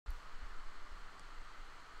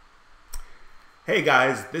Hey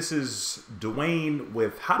guys, this is Dwayne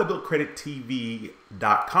with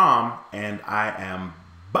howtobuildcredittv.com, and I am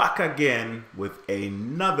back again with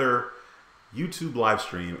another YouTube live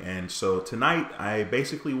stream. And so tonight I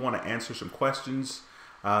basically want to answer some questions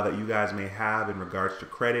that you guys may have in regards to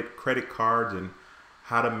credit cards, and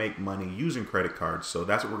how to make money using credit cards. So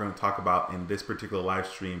that's what we're going to talk about in this particular live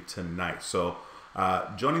stream tonight. So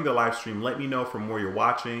joining the live stream, let me know from where you're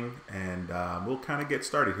watching, and we'll kind of get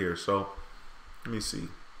started here. So let me see.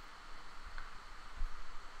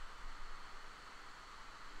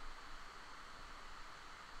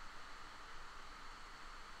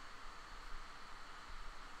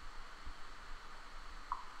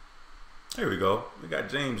 Here we go. We got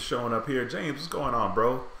James showing up here. James, what's going on,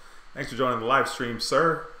 bro? Thanks for joining the live stream,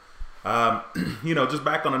 sir. Just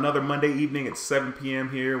back on another Monday evening at 7 p.m.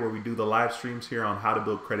 here, where we do the live streams here on How to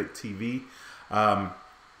Build Credit TV.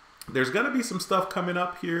 There's going to be some stuff coming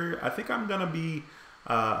up here. I think I'm going to be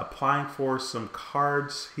applying for some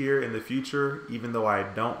cards here in the future, even though I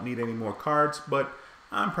don't need any more cards, but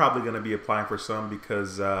I'm probably going to be applying for some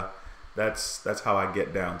because that's how I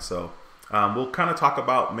get down. So we'll kind of talk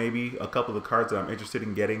about maybe a couple of the cards that I'm interested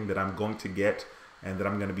in getting, that I'm going to get, and that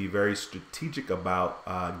I'm going to be very strategic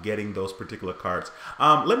about getting those particular cards.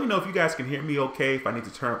 Let me know if you guys can hear me okay, if I need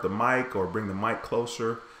to turn up the mic or bring the mic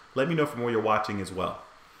closer. Let me know from where you're watching as well.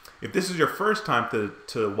 If this is your first time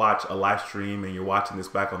to watch a live stream and you're watching this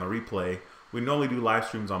back on the replay, we normally do live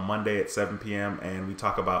streams on Monday at 7 p.m. and we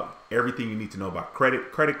talk about everything you need to know about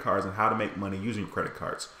credit cards, and how to make money using credit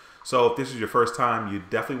cards. So if this is your first time, you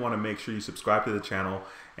definitely want to make sure you subscribe to the channel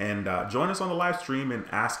and join us on the live stream and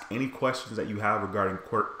ask any questions that you have regarding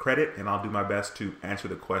credit, and I'll do my best to answer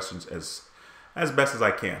the questions as best as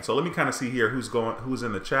I can. So let me kind of see here who's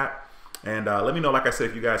in the chat, and let me know, like I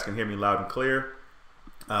said, if you guys can hear me loud and clear.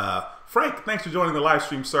 Frank, thanks for joining the live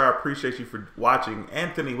stream, sir. I appreciate you for watching.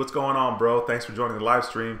 Anthony, what's going on, bro? Thanks for joining the live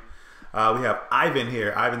stream. We have Ivan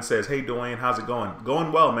here. Ivan says, hey, Dwayne, how's it going?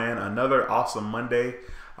 Going well, man. Another awesome Monday.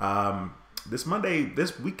 This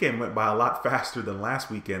weekend went by a lot faster than last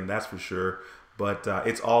weekend, that's for sure. But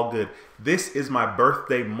it's all good. This is my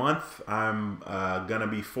birthday month. I'm going to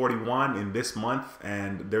be 41 in this month,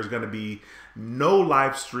 and there's going to be no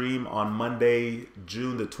live stream on Monday,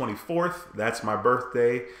 June the 24th. That's my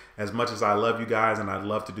birthday. As much as I love you guys and I'd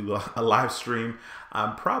love to do a live stream,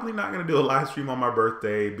 I'm probably not going to do a live stream on my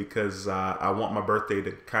birthday because I want my birthday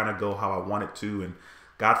to kind of go how I want it to, and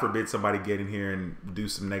God forbid somebody get in here and do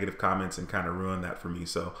some negative comments and kind of ruin that for me.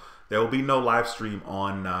 So there will be no live stream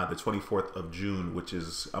on the 24th of June, which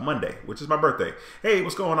is a Monday, which is my birthday. Hey,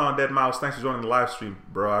 what's going on, Dead Mouse? Thanks for joining the live stream,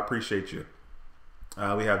 bro. I appreciate you.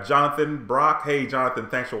 We have Jonathan Brock. Hey, Jonathan,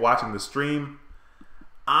 thanks for watching the stream.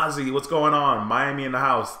 Ozzy, what's going on? Miami in the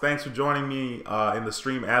house. Thanks for joining me in the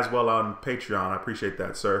stream as well on Patreon. I appreciate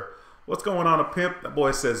that, sir. What's going on, a pimp? That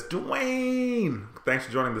boy says, Dwayne. Thanks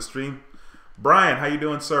for joining the stream. Brian, how you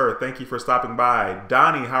doing, sir? Thank you for stopping by.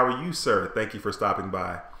 Donnie, how are you, sir? Thank you for stopping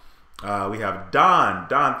by. We have Don.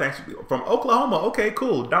 Don, thanks from Oklahoma. Okay,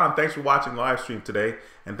 cool. Don, thanks for watching the live stream today,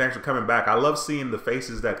 and thanks for coming back. I love seeing the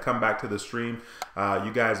faces that come back to the stream.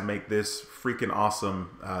 You guys make this freaking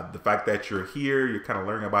awesome. The fact that you're here, you're kind of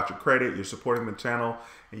learning about your credit, you're supporting the channel,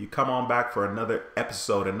 and you come on back for another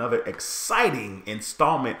episode, another exciting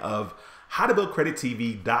installment of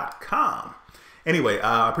howtobuildcredittv.com. Anyway,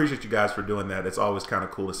 I appreciate you guys for doing that. It's always kind of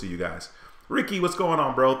cool to see you guys. Ricky, what's going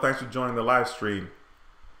on, bro? Thanks for joining the live stream.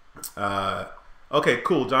 Okay,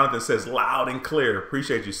 cool. Jonathan says loud and clear.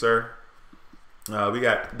 Appreciate you, sir. We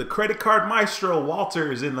got the credit card maestro.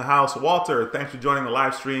 Walter is in the house. Walter, thanks for joining the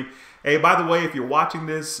live stream. Hey, by the way, if you're watching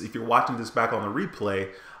this back on the replay,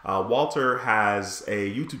 Walter has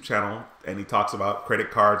a YouTube channel, and he talks about credit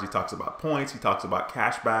cards. He talks about points. He talks about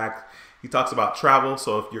cashback. He talks about travel.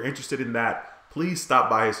 So if you're interested in that, please stop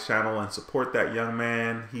by his channel and support that young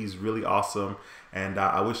man. He's really awesome. And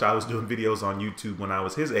I wish I was doing videos on YouTube when I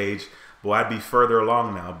was his age. Boy, I'd be further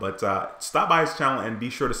along now. But stop by his channel and be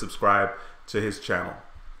sure to subscribe to his channel.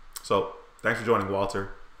 So thanks for joining,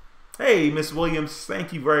 Walter. Hey, Miss Williams,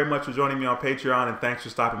 thank you very much for joining me on Patreon. And thanks for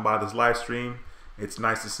stopping by this live stream. It's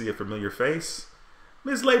nice to see a familiar face.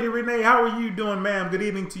 Miss Lady Renee, how are you doing, ma'am? Good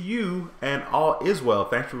evening to you. And all is well.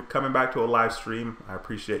 Thanks for coming back to a live stream. I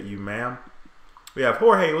appreciate you, ma'am. We have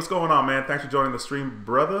Jorge. What's going on, man? Thanks for joining the stream,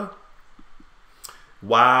 brother.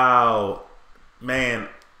 Wow. Man,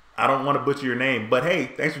 I don't want to butcher your name, but hey,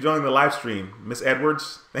 thanks for joining the live stream. Miss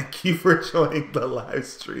Edwards, thank you for joining the live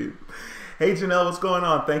stream. Hey, Janelle, what's going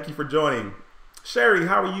on? Thank you for joining. Sherry,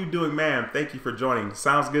 how are you doing, ma'am? Thank you for joining.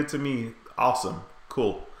 Sounds good to me. Awesome.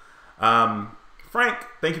 Cool. Frank,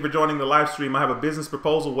 thank you for joining the live stream. I have a business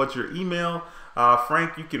proposal. What's your email?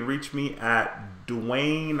 Frank, you can reach me at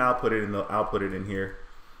Dwayne. I'll put it in here.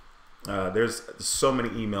 There's so many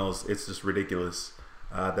emails. It's just ridiculous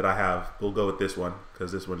that I have. We'll go with this one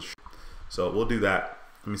because this one's. So we'll do that.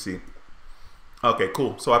 Let me see. Okay,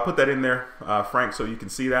 cool. So I put that in there, Frank, so you can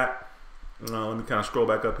see that. Let me kind of scroll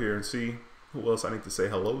back up here and see who else I need to say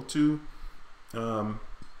hello to.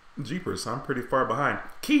 Jeepers, I'm pretty far behind.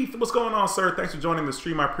 Keith, what's going on, sir? Thanks for joining the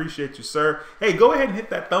stream. I appreciate you, sir. Hey, go ahead and hit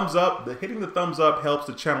that thumbs up. Hitting the thumbs up helps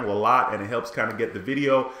the channel a lot, and it helps kind of get the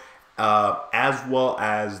video as well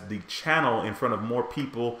as the channel in front of more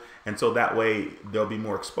people. And so that way there'll be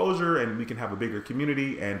more exposure and we can have a bigger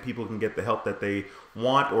community and people can get the help that they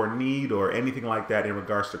want or need or anything like that in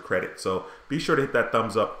regards to credit. So be sure to hit that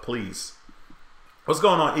thumbs up, please. What's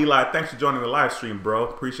going on, Eli? Thanks for joining the live stream, bro.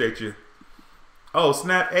 Appreciate you. Oh,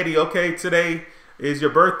 snap, Eddie. Okay, today is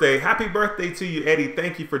your birthday. Happy birthday to you, Eddie.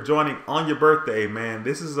 Thank you for joining on your birthday, man.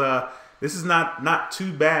 This is not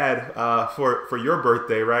too bad for your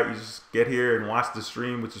birthday, right? You just get here and watch the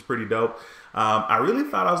stream, which is pretty dope. I really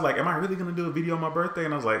thought, I was like, am I really gonna do a video on my birthday?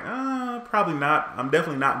 And I was like, probably not. I'm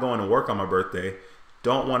definitely not going to work on my birthday.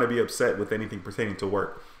 Don't want to be upset with anything pertaining to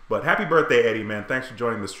work. But happy birthday, Eddie, man. Thanks for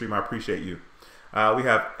joining the stream. I appreciate you. We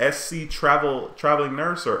have SC Traveling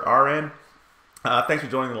Nurse or RN. Thanks for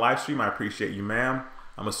joining the live stream. I appreciate you, ma'am.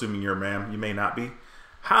 I'm assuming you're a ma'am. You may not be.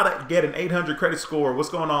 How to get an 800 credit score. What's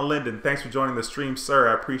going on, Lyndon? Thanks for joining the stream, sir.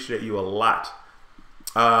 I appreciate you a lot.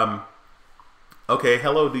 Okay,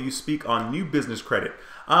 hello. Do you speak on new business credit?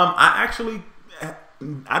 I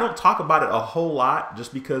don't talk about it a whole lot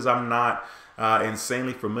just because I'm not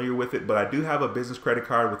insanely familiar with it, but I do have a business credit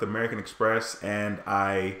card with American Express, and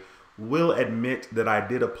I will admit that I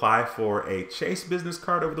did apply for a Chase business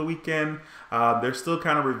card over the weekend. They're still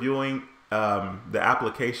kind of reviewing the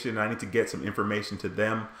application. I need to get some information to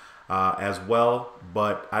them as well,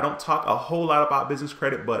 but I don't talk a whole lot about business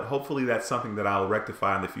credit, but hopefully that's something that I'll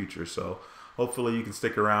rectify in the future. So hopefully you can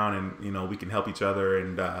stick around and, we can help each other,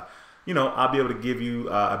 and, I'll be able to give you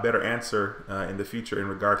a better answer in the future in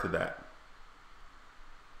regard to that.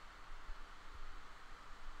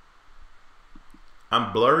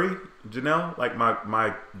 I'm blurry, Janelle, like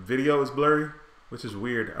my video is blurry, which is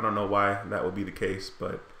weird. I don't know why that would be the case,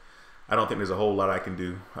 but I don't think there's a whole lot I can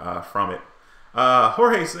do from it.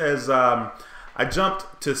 Jorge says, I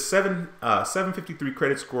jumped to 753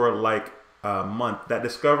 credit score like a month. That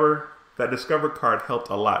Discover card helped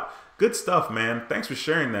a lot. Good stuff, man. Thanks for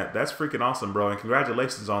sharing that. That's freaking awesome, bro. And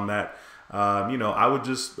congratulations on that. I would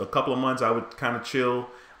just, a couple of months, I would kind of chill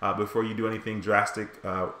before you do anything drastic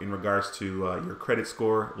in regards to your credit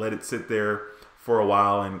score. Let it sit there for a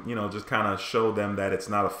while and, just kind of show them that it's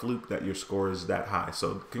not a fluke that your score is that high.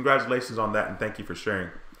 So congratulations on that, and thank you for sharing.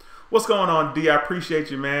 What's going on, D? I appreciate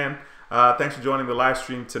you, man. Thanks for joining the live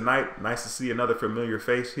stream tonight. Nice to see another familiar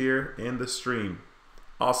face here in the stream.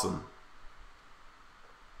 Awesome.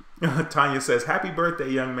 Tanya says, happy birthday,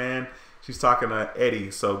 young man. She's talking to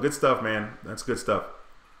Eddie. So good stuff, man. That's good stuff.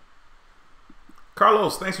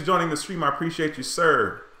 Carlos, thanks for joining the stream. I appreciate you,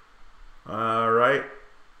 sir. All right.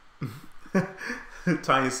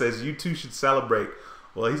 Tanya says, you two should celebrate.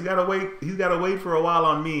 Well, he's got to wait. He's got to wait for a while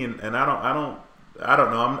on me, and I don't know.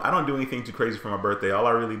 I don't do anything too crazy for my birthday. All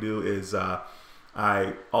I really do is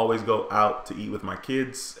I always go out to eat with my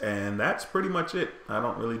kids, and that's pretty much it. I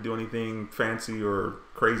don't really do anything fancy or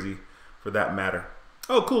crazy for that matter.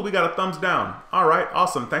 Oh, cool. We got a thumbs down. All right.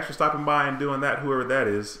 Awesome. Thanks for stopping by and doing that, whoever that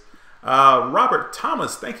is. Robert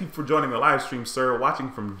Thomas, thank you for joining the live stream, sir.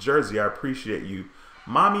 Watching from Jersey. I appreciate you.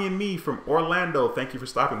 Mommy and Me from Orlando, thank you for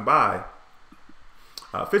stopping by.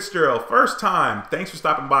 Fitzgerald, first time. Thanks for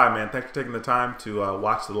stopping by, man. Thanks for taking the time to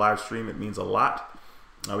watch the live stream. It means a lot.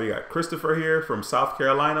 We got Christopher here from South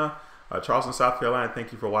Carolina, Charleston, South Carolina.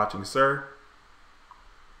 Thank you for watching, sir.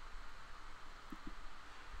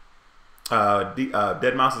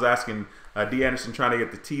 Dead Mouse is asking, D. Anderson trying to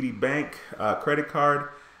get the TD Bank credit card.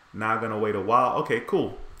 Now gonna wait a while. Okay,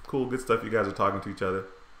 cool. Cool, good stuff. You guys are talking to each other.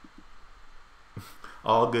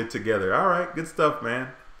 All good together. All right, good stuff, man.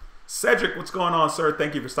 Cedric, what's going on, sir?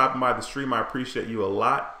 Thank you for stopping by the stream. I appreciate you a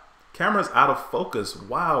lot. Camera's out of focus.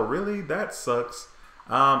 Wow, really? That sucks.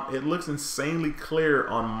 It looks insanely clear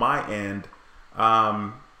on my end.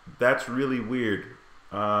 That's really weird.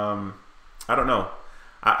 I don't know.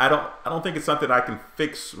 I don't think it's something I can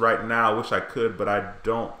fix right now. I wish I could, but I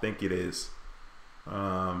don't think it is.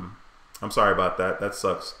 I'm sorry about that. That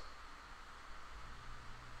sucks.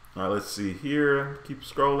 All right, let's see here. Keep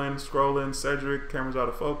scrolling. Cedric, camera's out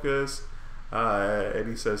of focus.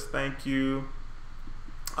 Eddie says thank you.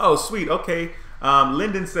 Oh, sweet. Okay.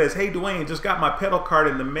 Lyndon says, hey, Dwayne, just got my pedal card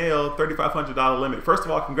in the mail, $3,500 limit. First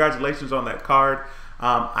of all, congratulations on that card.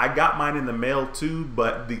 I got mine in the mail too,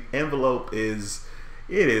 but the envelope is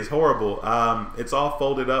horrible. It's all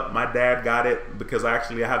folded up. My dad got it because I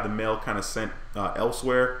have the mail kind of sent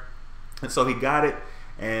elsewhere. And so he got it,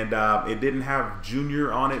 and it didn't have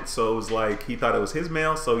Junior on it, so it was like he thought it was his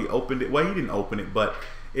mail, so he opened it. Well, he didn't open it, but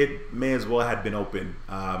it may as well have been open.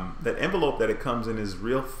 That envelope that it comes in is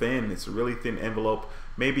real thin. It's a really thin envelope.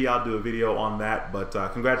 Maybe I'll do a video on that, but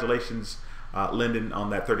congratulations, Lyndon,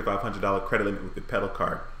 on that $3,500 credit limit with the pedal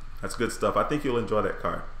card. That's good stuff. I think you'll enjoy that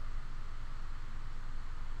card.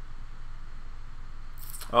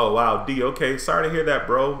 Oh, wow, D, okay. Sorry to hear that,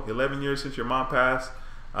 bro. 11 years since your mom passed.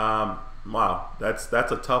 Wow, that's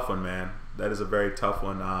a tough one, man. That is a very tough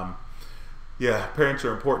one. Yeah, parents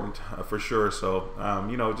are important for sure. So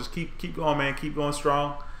you know, just keep going, man. Keep going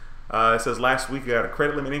strong. It says last week I got a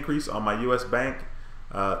credit limit increase on my U.S. bank,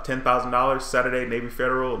 $10,000. Saturday, Navy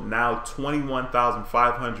Federal, now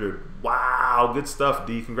 $21,500. Wow, good stuff,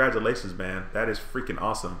 D. Congratulations, man. That is freaking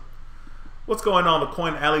awesome. What's going on, the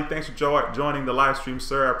Coin Alley? Thanks for joining the live stream,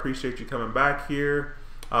 sir. I appreciate you coming back here.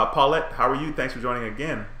 Paulette, how are you? Thanks for joining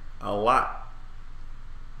again. A lot.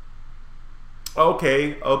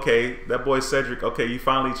 Okay, that boy Cedric. Okay, you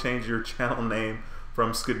finally changed your channel name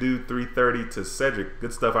from Skidoo 330 to Cedric.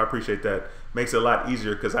 Good stuff. I appreciate that. Makes it a lot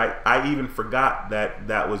easier because I even forgot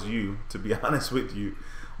that was you, to be honest with you.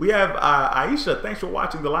 We have Aisha. Thanks for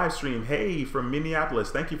watching the live stream. Hey, from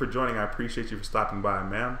Minneapolis. Thank you for joining. I appreciate you for stopping by,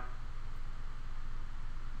 man.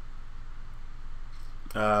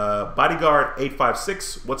 Bodyguard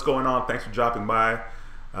 856, what's going on? Thanks for dropping by.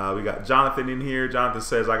 We got Jonathan in here. Jonathan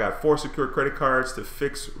says, I got 4 secure credit cards to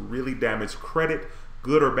fix really damaged credit.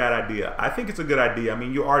 Good or bad idea? I think it's a good idea. I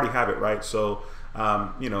mean, you already have it, right? So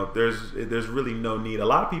you know, there's really no need. A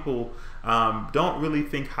lot of people don't really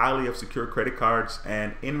think highly of secure credit cards,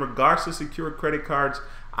 and in regards to secure credit cards,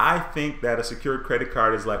 I think that a secured credit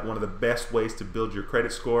card is like one of the best ways to build your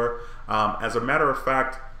credit score. As a matter of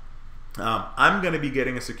fact, I'm going to be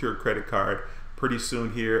getting a secured credit card pretty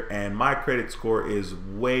soon here, and my credit score is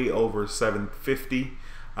way over 750.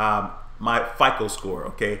 My FICO score,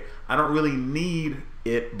 okay? I don't really need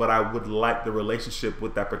it, but I would like the relationship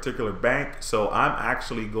with that particular bank, so I'm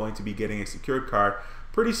actually going to be getting a secured card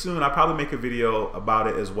pretty soon. I'll probably make a video about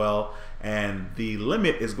it as well, and the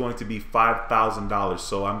limit is going to be $5,000,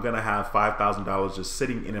 so I'm going to have $5,000 just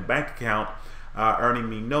sitting in a bank account, earning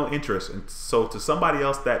me no interest. And so to somebody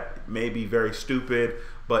else that may be very stupid,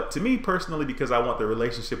 but to me personally, because I want the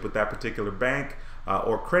relationship with that particular bank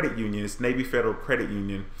or credit union, it's Navy Federal Credit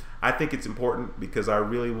Union, I think it's important because I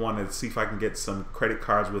really want to see if I can get some credit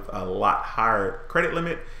cards with a lot higher credit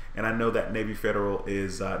limit, and I know that Navy Federal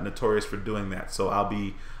is notorious for doing that. So I'll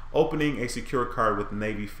be opening a secure card with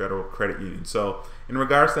Navy Federal Credit Union. So in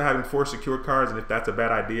regards to having 4 secure cards, and if that's a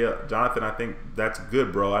bad idea, Jonathan, I think that's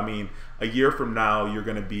good, bro. I mean, a year from now, you're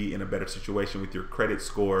going to be in a better situation with your credit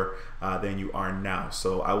score than you are now.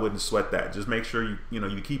 So I wouldn't sweat that. Just make sure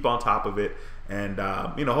you keep on top of it, and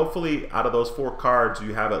you know, hopefully out of those 4 cards,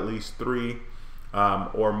 you have at least 3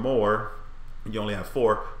 or more. You only have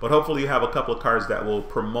 4, but hopefully you have a couple of cards that will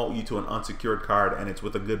promote you to an unsecured card, and it's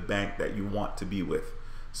with a good bank that you want to be with.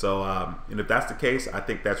 So and if that's the case, I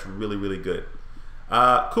think that's really, really good.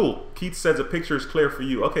 Cool. Keith says the picture is clear for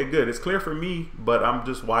you. Okay, good. It's clear for me, but I'm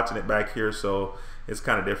just watching it back here, so it's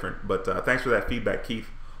kind of different. But thanks for that feedback, Keith.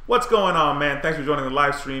 What's going on, man? Thanks for joining the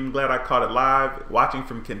live stream. Glad I caught it live. Watching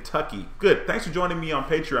from Kentucky. Good. Thanks for joining me on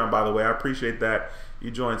Patreon, by the way. I appreciate that.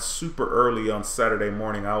 You joined super early on Saturday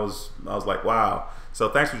morning. I was like, wow. So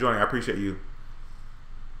thanks for joining. I appreciate you.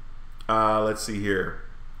 Let's see here.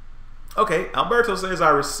 Okay, Alberto says I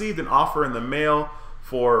received an offer in the mail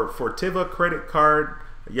for Fortiva credit card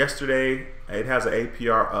yesterday. It has an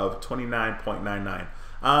APR of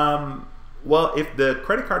 29.99. Well, if the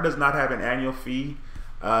credit card does not have an annual fee,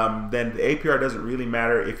 then the APR doesn't really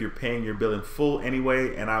matter if you're paying your bill in full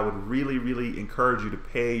anyway, and I would really, really encourage you to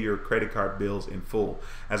pay your credit card bills in full.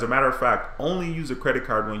 As a matter of fact, only use a credit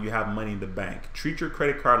card when you have money in the bank. Treat your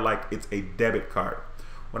credit card like it's a debit card.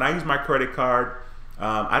 When I use my credit card,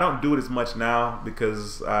 I don't do it as much now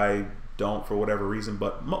because I don't, for whatever reason,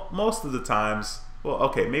 but most of the times, well,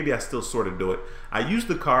 okay, maybe I still sort of do it. I use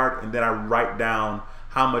the card and then I write down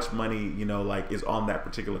how much money, you know, like is on that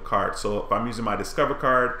particular card. So if I'm using my Discover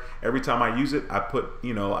card, every time I use it, I put,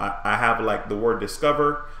 you know, I have like the word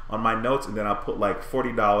Discover on my notes, and then I'll put like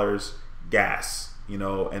 $40 gas, you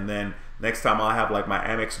know, and then next time I'll have like my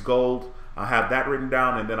Amex Gold, I'll have that written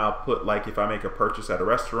down, and then I'll put, like, if I make a purchase at a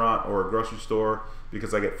restaurant or a grocery store,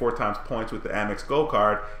 because I get 4 times points with the Amex Gold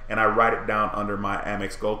card, and I write it down under my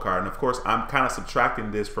Amex Gold card. And of course, I'm kind of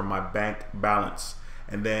subtracting this from my bank balance.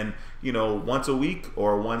 And then, you know, once a week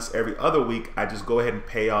or once every other week, I just go ahead and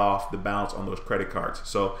pay off the balance on those credit cards.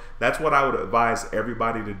 So that's what I would advise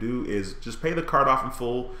everybody to do, is just pay the card off in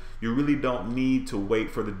full. You really don't need to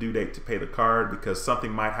wait for the due date to pay the card, because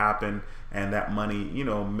something might happen and that money, you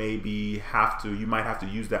know, you might have to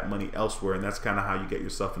use that money elsewhere, and that's kind of how you get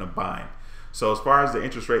yourself in a bind. So as far as the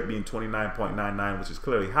interest rate being 29.99, which is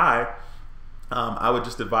clearly high, I would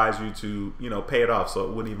just advise you to, you know, pay it off, so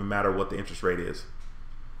it wouldn't even matter what the interest rate is.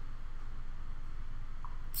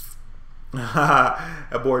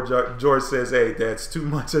 That boy George says, hey, that's too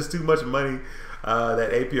much. That's too much money.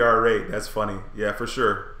 That APR rate. That's funny. Yeah, for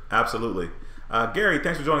sure. Absolutely. Gary,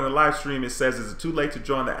 thanks for joining the live stream. It says, is it too late to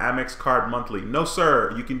join the Amex card monthly? No,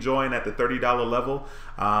 sir. You can join at the $30 level.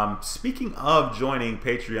 Speaking of joining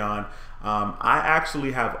Patreon, I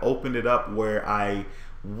actually have opened it up where I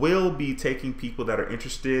will be taking people that are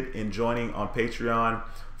interested in joining on Patreon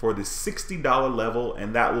for the $60 level,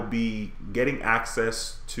 and that will be getting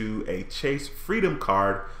access to a Chase Freedom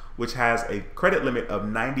card, which has a credit limit of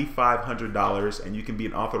 $9,500, and you can be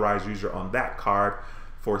an authorized user on that card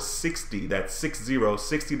for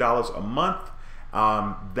 $60 a month.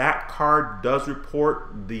 That card does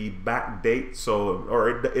report the back date,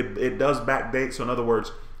 it does back date. So in other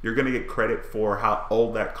words, you're going to get credit for how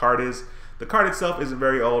old that card is. The card itself isn't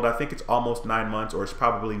very old. I think it's almost 9 months, or it's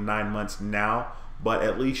probably 9 months now, but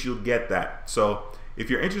at least you'll get that. So if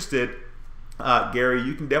you're interested, Gary,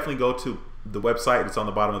 you can definitely go to the website. It's on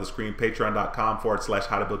the bottom of the screen,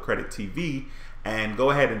 patreon.com/howtobildcredittv, and go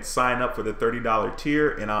ahead and sign up for the $30 tier,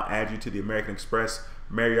 and I'll add you to the American Express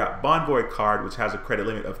Marriott Bonvoy card, which has a credit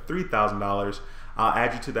limit of $3,000. I'll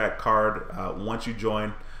add you to that card once you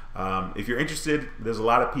join. If you're interested, there's a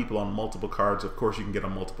lot of people on multiple cards. Of course, you can get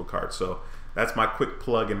on multiple cards. So that's my quick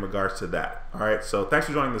plug in regards to that. All right, so thanks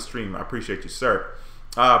for joining the stream. I appreciate you, sir.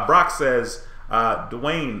 Brock says,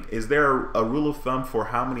 Dwayne, is there a rule of thumb for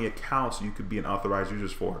how many accounts you could be an authorized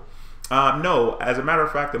users for? No, as a matter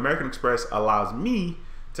of fact, American Express allows me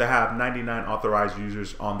to have 99 authorized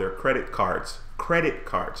users on their credit cards.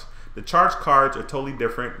 The charge cards are totally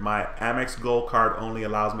different. My Amex Gold card only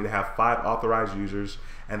allows me to have 5 authorized users,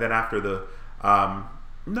 and then after the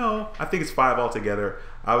no, I think it's 5 altogether.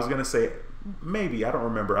 I was gonna say maybe, I don't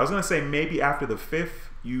remember. I was gonna say maybe after the 5th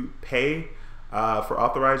you pay for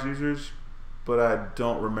authorized users, but I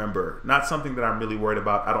don't remember. Not something that I'm really worried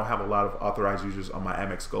about. I don't have a lot of authorized users on my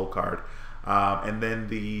Amex Gold card. And then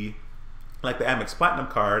the Amex Platinum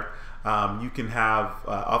card, you can have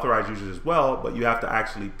authorized users as well, but you have to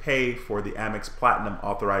actually pay for the Amex Platinum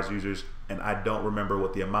authorized users, and I don't remember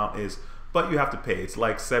what the amount is, but you have to pay. It's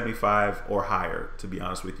like 75 or higher, to be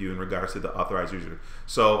honest with you, in regards to the authorized user.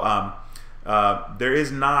 So there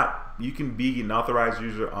is not, you can be an authorized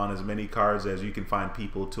user on as many cards as you can find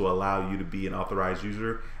people to allow you to be an authorized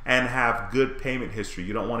user and have good payment history.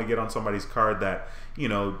 You don't want to get on somebody's card that, you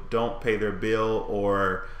know, don't pay their bill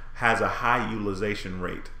or has a high utilization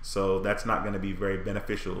rate. So that's not going to be very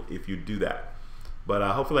beneficial if you do that. But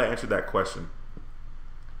hopefully I answered that question.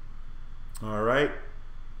 All right.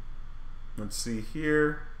 Let's see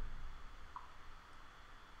here.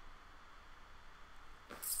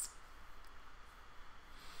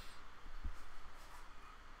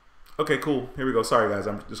 Okay, cool. Here we go. Sorry, guys.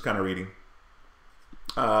 I'm just kind of reading.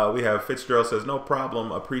 We have Fitzgerald says, no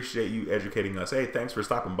problem. Appreciate you educating us. Hey, thanks for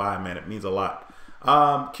stopping by, man. It means a lot.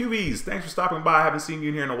 QBs, thanks for stopping by. I haven't seen you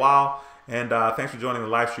in here in a while. And thanks for joining the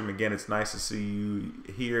live stream again. It's nice to see you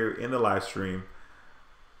here in the live stream.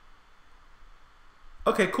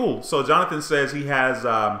 Okay, cool. So Jonathan says he has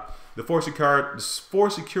the four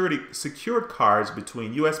secured cards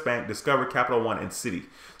between U.S. Bank, Discover, Capital One, and Citi.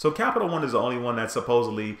 So Capital One is the only one that's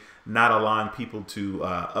supposedly not allowing people to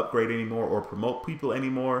upgrade anymore or promote people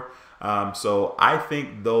anymore. So I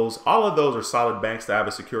think all of those are solid banks to have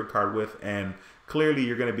a secured card with, and clearly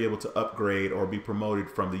you're going to be able to upgrade or be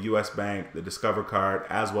promoted from the U.S. Bank, the Discover card,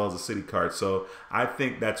 as well as the Citi card. So I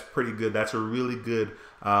think that's pretty good. That's a really good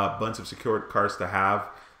bunch of secured cards to have.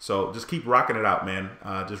 So just keep rocking it out, man.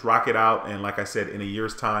 Just rock it out. And like I said, in a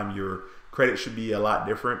year's time, your credit should be a lot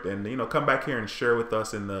different. And, you know, come back here and share with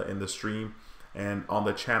us in the stream and on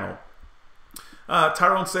the channel.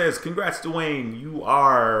 Tyrone says, congrats, Dwayne. You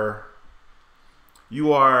are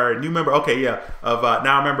a new member. Okay, yeah.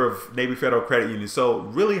 Now a member of Navy Federal Credit Union. So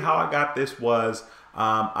really how I got this was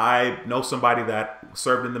I know somebody that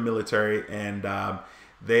served in the military, and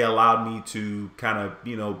they allowed me to kind of,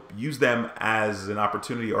 you know, use them as an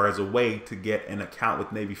opportunity or as a way to get an account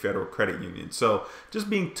with Navy Federal Credit Union. So just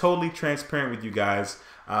being totally transparent with you guys,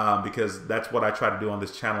 because that's what I try to do on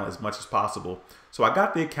this channel as much as possible. So I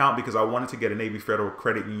got the account because I wanted to get a Navy Federal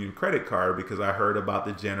Credit Union credit card because I heard about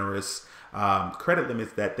the generous credit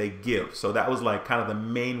limits that they give. So that was like kind of the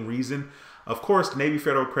main reason. Of course, the Navy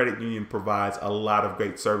Federal Credit Union provides a lot of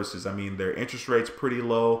great services. I mean, their interest rate's pretty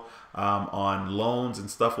low on loans and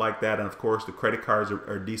stuff like that. And of course, the credit cards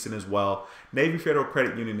are decent as well. Navy Federal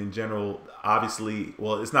Credit Union in general, obviously,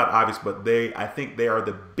 well, it's not obvious, but I think they are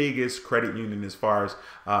the biggest credit union as far as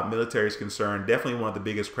military is concerned. Definitely one of the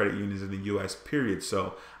biggest credit unions in the U.S., period.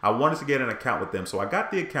 So I wanted to get an account with them. So I got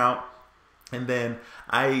the account. And then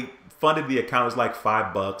I funded the account. It was like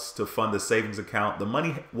 $5 to fund the savings account. The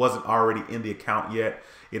money wasn't already in the account yet.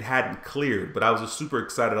 It hadn't cleared, but I was just super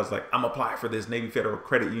excited. I was like, I'm applying for this Navy Federal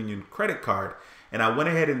Credit Union credit card. And I went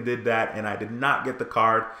ahead and did that, and I did not get the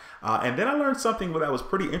card. And then I learned something that was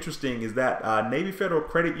pretty interesting is that Navy Federal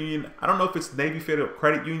Credit Union, I don't know if it's Navy Federal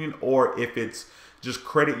Credit Union or if it's just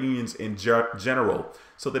credit unions in general.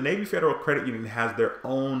 So the Navy Federal Credit Union has their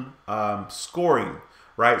own scoring,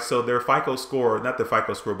 right? So their FICO score, not the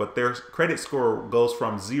FICO score, but their credit score goes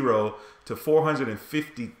from 0 to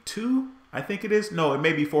 452, I think it is. No, it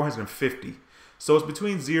may be 450. So it's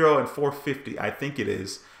between 0 and 450, I think it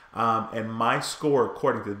is. And my score,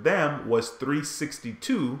 according to them, was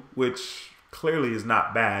 362, which clearly is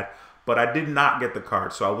not bad, but I did not get the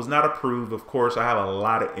card. So I was not approved. Of course, I have a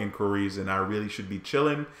lot of inquiries and I really should be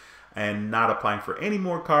chilling and not applying for any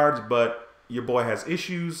more cards, but your boy has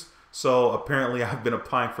issues. So apparently I've been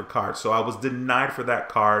applying for cards. So I was denied for that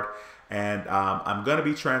card. And I'm going to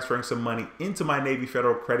be transferring some money into my Navy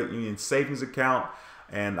Federal Credit Union savings account.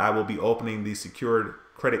 And I will be opening the secured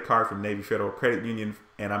credit card from Navy Federal Credit Union.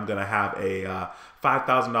 And I'm going to have a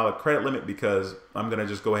 $5,000 credit limit because I'm going to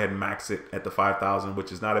just go ahead and max it at the $5,000,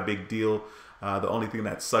 which is not a big deal. The only thing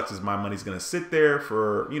that sucks is my money's going to sit there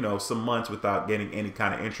for, you know, some months without getting any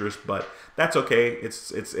kind of interest. But that's okay.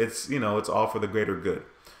 It's you know, it's all for the greater good.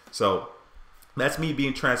 So that's me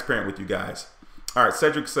being transparent with you guys. All right,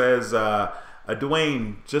 Cedric says,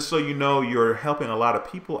 Dwayne, just so you know, you're helping a lot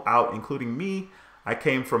of people out, including me. I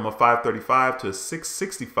came from a 535 to a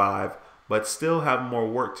 665, but still have more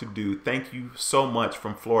work to do. Thank you so much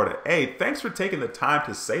from Florida. Hey, thanks for taking the time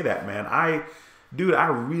to say that, man. Dude, I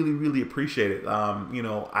really, really appreciate it. You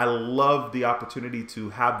know, I love the opportunity to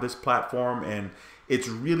have this platform, and it's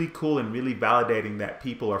really cool and really validating that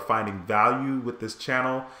people are finding value with this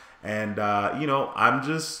channel. And, you know, I'm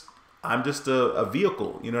just a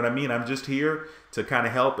vehicle, you know what I mean? I'm just here to kind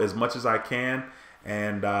of help as much as I can.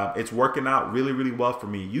 And it's working out really, really well for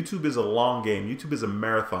me. YouTube is a long game. YouTube is a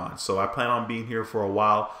marathon. So I plan on being here for a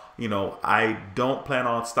while. You know, I don't plan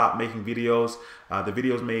on stop making videos. The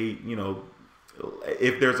videos may, you know,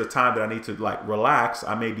 if there's a time that I need to like relax,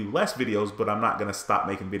 I may do less videos, but I'm not going to stop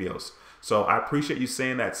making videos. So I appreciate you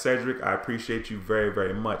saying that, Cedric. I appreciate you very,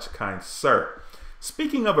 very much, kind sir.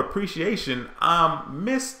 Speaking of appreciation,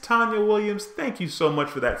 Miss Tanya Williams, thank you so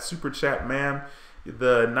much for that super chat, ma'am.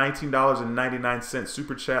 The $19.99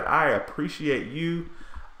 super chat. I appreciate you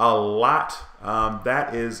a lot.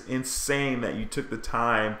 That is insane that you took the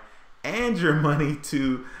time and your money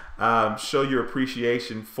to show your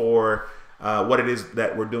appreciation for what it is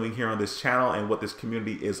that we're doing here on this channel and what this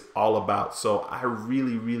community is all about. So I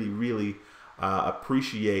really, really, really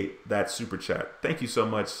appreciate that super chat. Thank you so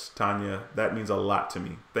much, Tanya. That means a lot to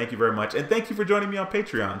me. Thank you very much. And thank you for joining me on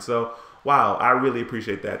Patreon. So, wow, I really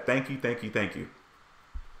appreciate that. Thank you, thank you, thank you.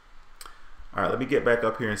 All right, let me get back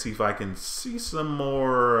up here and see if I can see some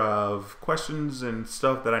more of questions and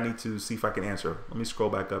stuff that I need to see if I can answer. Let me scroll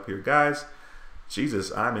back up here, guys.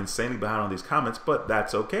 Jesus, I'm insanely behind on these comments, but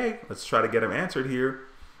that's okay. Let's try to get them answered here.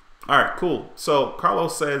 All right, cool. So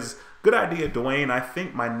Carlos says, good idea, Dwayne. I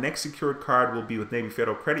think my next secured card will be with Navy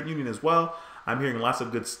Federal Credit Union as well. I'm hearing lots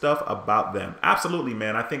of good stuff about them. Absolutely,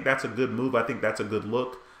 man. I think that's a good move. I think that's a good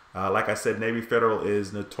look. Like I said, Navy Federal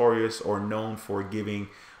is notorious or known for giving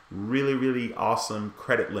really, really awesome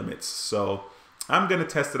credit limits. So I'm going to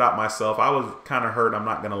test it out myself. I was kind of hurt, I'm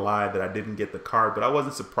not going to lie, that I didn't get the card, but I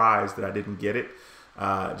wasn't surprised that I didn't get it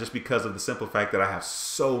just because of the simple fact that I have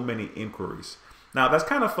so many inquiries. Now, that's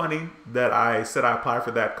kind of funny that I said I applied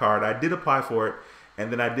for that card. I did apply for it,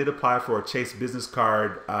 and then I did apply for a Chase business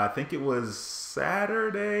card. I think it was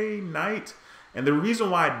Saturday night. And the reason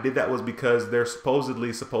why I did that was because they're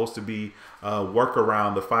supposedly supposed to be work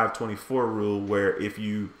around the 524 rule, where if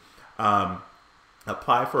you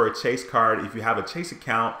apply for a Chase card, if you have a Chase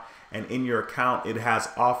account and in your account it has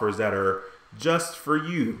offers that are just for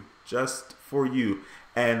you,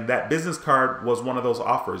 And that business card was one of those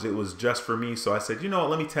offers. It was just for me. So I said, you know what,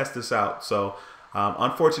 let me test this out. So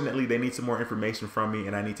unfortunately, they need some more information from me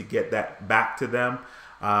and I need to get that back to them.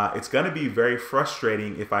 It's going to be very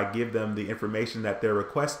frustrating if I give them the information that they're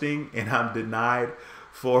requesting and I'm denied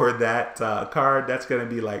for that card. That's going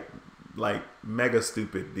to be like mega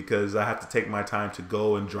stupid because I have to take my time to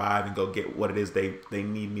go and drive and go get what it is they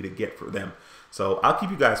need me to get for them. So I'll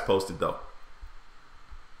keep you guys posted though.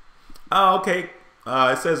 Okay.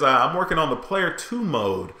 It says, I'm working on the player 2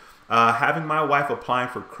 mode, having my wife applying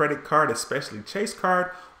for credit card, especially Chase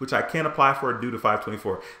card, which I can't apply for due to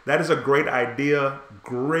 524. That is a great idea.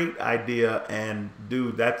 And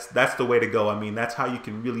dude, that's the way to go. I mean, that's how you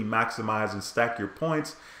can really maximize and stack your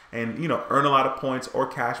points and, you know, earn a lot of points or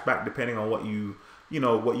cash back depending on what you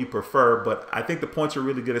prefer. But I think the points are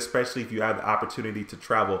really good, especially if you have the opportunity to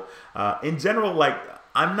travel. In general, like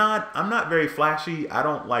I'm not very flashy. I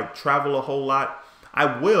don't like travel a whole lot.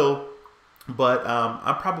 I will, but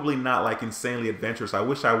I'm probably not like insanely adventurous. I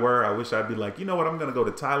wish I were. I wish I'd be like, you know what, I'm going to go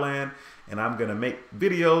to Thailand and I'm going to make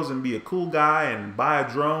videos and be a cool guy and buy a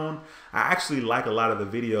drone. I actually like a lot of the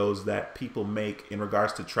videos that people make in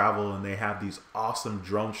regards to travel, and they have these awesome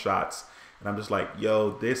drone shots. And I'm just like,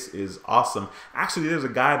 yo, this is awesome. Actually, there's a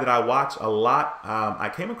guy that I watch a lot. I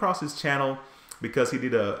came across his channel because he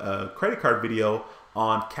did a credit card video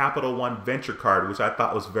on Capital One Venture Card, which I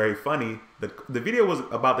thought was very funny. The video was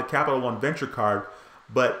about the Capital One Venture Card,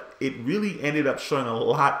 but it really ended up showing a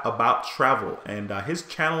lot about travel. And his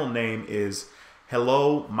channel name is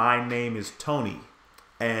Hello, My Name is Tony.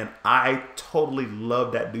 And I totally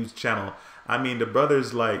love that dude's channel. I mean, the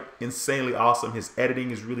brother's like insanely awesome. His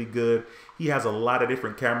editing is really good. He has a lot of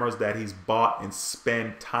different cameras that he's bought and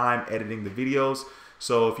spent time editing the videos.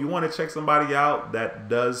 So if you want to check somebody out that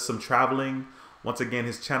does some traveling, once again,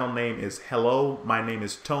 his channel name is Hello, My Name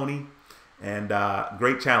is Tony. And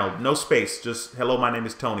great channel. No space, just Hello, My Name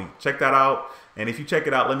is Tony. Check that out. And if you check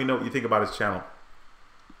it out, let me know what you think about his channel.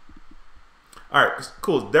 All right,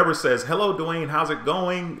 cool. Deborah says, hello, Dwayne. How's it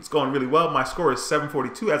going? It's going really well. My score is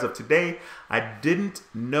 742 as of today. I didn't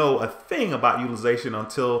know a thing about utilization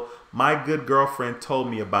until my good girlfriend told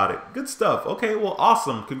me about it. Good stuff. Okay, well,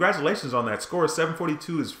 awesome. Congratulations on that. Score of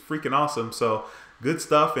 742 is freaking awesome. So good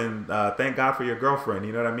stuff, and thank God for your girlfriend.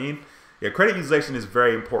 You know what I mean? Yeah, credit utilization is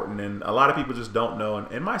very important, and a lot of people just don't know,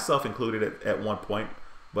 and myself included at one point.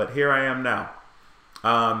 But here I am now.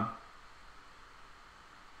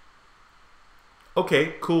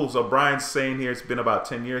 Okay, cool. So Brian's saying here, it's been about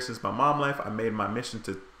 10 years since my mom left. I made my mission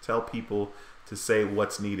to tell people to say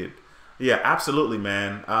what's needed. Yeah, absolutely,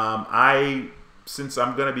 man. Since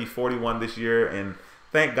I'm going to be 41 this year, and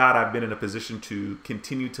thank God I've been in a position to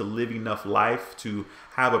continue to live enough life to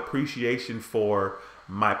have appreciation for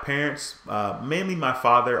my parents, mainly my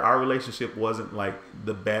father. Our relationship wasn't like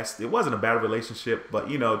the best. It wasn't a bad relationship, but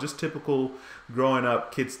you know, just typical growing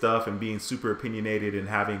up kid stuff and being super opinionated and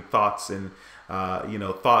having thoughts and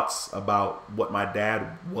thoughts about what my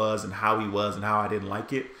dad was and how he was and how I didn't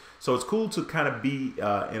like it. So it's cool to kind of be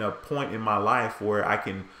in a point in my life where I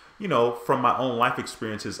can, you know, from my own life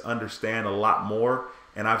experiences, understand a lot more.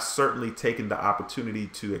 And I've certainly taken the opportunity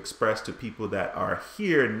to express to people that are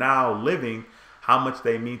here now living how much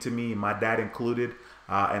they mean to me, my dad included.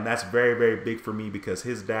 And that's very, very big for me because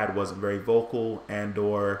his dad wasn't very vocal and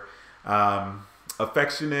or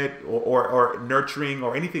affectionate or nurturing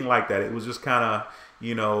or anything like that. It was just kind of,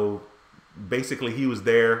 you know, basically he was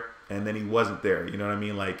there and then he wasn't there. You know what I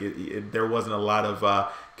mean? Like there wasn't a lot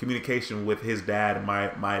of communication with his dad. My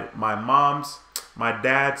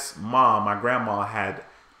dad's mom, my grandma, had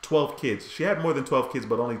 12 kids. She had more than 12 kids,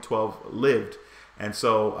 but only 12 lived. And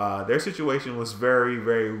so their situation was very,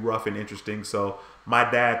 very rough and interesting. So my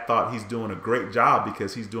dad thought he's doing a great job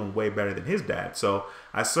because he's doing way better than his dad. So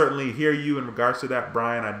I certainly hear you in regards to that,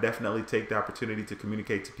 Brian. I definitely take the opportunity to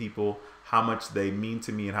communicate to people how much they mean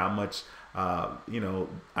to me and how much,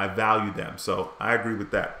 I value them. So I agree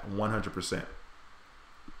with that 100%.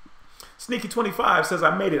 Sneaky25 says,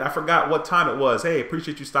 I made it. I forgot what time it was. Hey,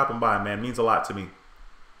 appreciate you stopping by, man. Means a lot to me.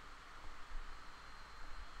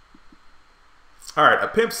 All right, a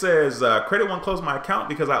pimp says, Credit One closed my account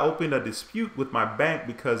because I opened a dispute with my bank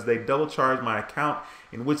because they double charged my account,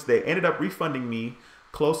 in which they ended up refunding me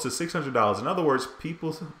close to $600. In other words,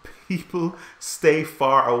 people stay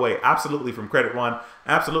far away. Absolutely, from Credit One.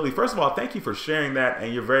 Absolutely. First of all, thank you for sharing that,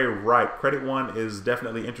 and you're very right. Credit One is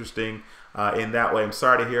definitely interesting in that way. I'm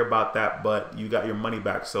sorry to hear about that, but you got your money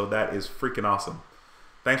back, so that is freaking awesome.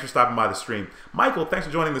 Thanks for stopping by the stream. Michael, thanks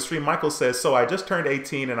for joining the stream. Michael says, so I just turned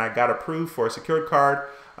 18 and I got approved for a secured card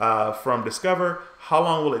from Discover. How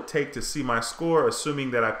long will it take to see my score,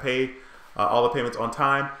 assuming that I pay all the payments on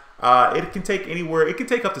time. It can take anywhere, it can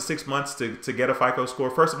take up to 6 months to get a FICO score.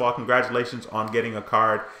 First of all, congratulations on getting a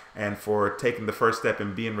card and for taking the first step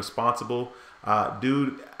and being responsible.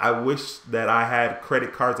 Dude, I wish that I had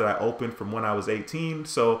credit cards that I opened from when I was 18.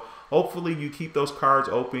 So hopefully you keep those cards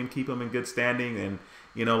open, keep them in good standing. And,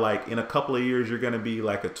 you know, like in a couple of years, you're going to be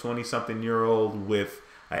like a 20-something-year-old with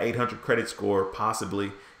an 800 credit score,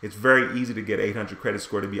 possibly. It's very easy to get 800 credit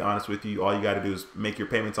score, to be honest with you. All you got to do is make your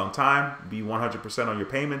payments on time, be 100% on your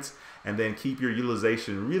payments, and then keep your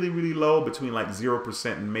utilization really, really low, between like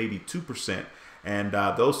 0% and maybe 2%. And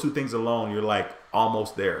those two things alone, you're like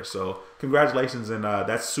almost there. So congratulations, and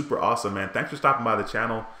that's super awesome, man. Thanks for stopping by the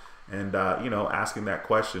channel and you know, asking that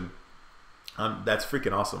question. That's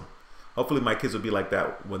freaking awesome. Hopefully my kids will be like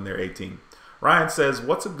that when they're 18. Ryan says,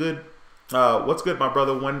 what's good, my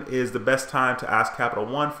brother? When is the best time to ask Capital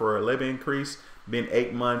One for a limit increase? Been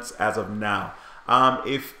 8 months as of now.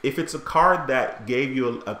 If it's a card that gave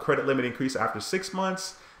you a credit limit increase after 6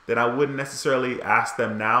 months, then I wouldn't necessarily ask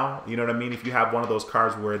them now. You know what I mean? If you have one of those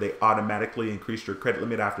cards where they automatically increase your credit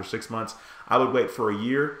limit after 6 months, I would wait for a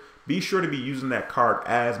year. Be sure to be using that card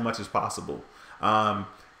as much as possible.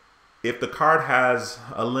 If the card has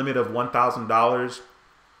a limit of $1,000,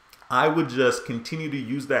 I would just continue to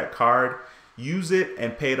use that card, use it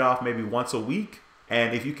and pay it off maybe once a week.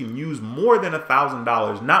 And if you can use more than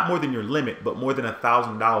 $1,000, not more than your limit, but more than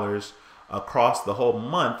 $1,000 across the whole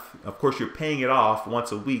month, of course you're paying it off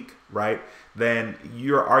once a week, right? Then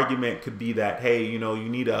your argument could be that, hey, you know, you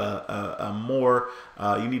need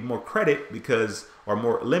you need more credit because, or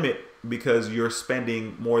more limit, because you're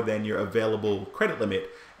spending more than your available credit limit.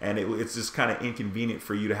 And it's just kind of inconvenient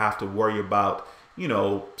for you to have to worry about, you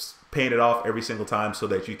know, paying it off every single time, so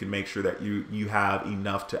that you can make sure that you have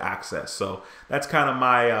enough to access. So that's kind of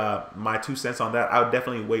my my 2 cents on that. I would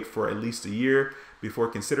definitely wait for at least a year before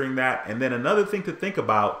considering that. And then another thing to think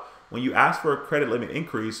about, when you ask for a credit limit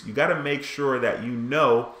increase, you got to make sure that you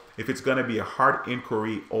know if it's going to be a hard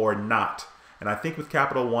inquiry or not. And I think with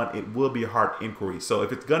Capital One, it will be a hard inquiry. So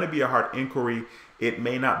if it's going to be a hard inquiry, it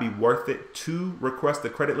may not be worth it to request the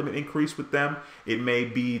credit limit increase with them. It may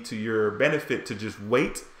be to your benefit to just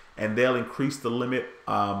wait, and they'll increase the limit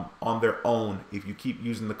on their own if you keep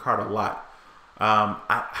using the card a lot. I'm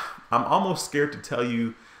almost scared to tell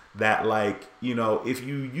you that, like, you know, if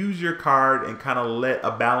you use your card and kind of let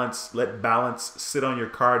balance sit on your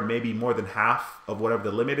card, maybe more than half of whatever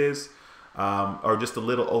the limit is, or just a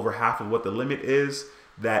little over half of what the limit is,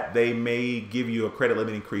 that they may give you a credit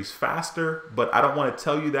limit increase faster. But I don't want to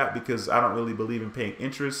tell you that because I don't really believe in paying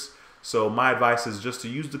interest. So my advice is just to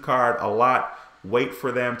use the card a lot. Wait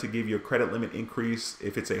for them to give you a credit limit increase.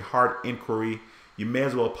 If it's a hard inquiry, you may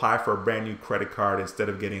as well apply for a brand new credit card instead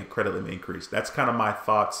of getting a credit limit increase. That's kind of my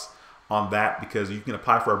thoughts on that, because you can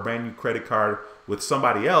apply for a brand new credit card with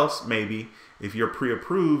somebody else, maybe, if you're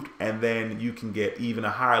pre-approved, and then you can get even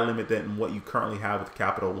a higher limit than what you currently have with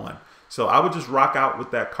Capital One. So I would just rock out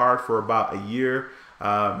with that card for about a year,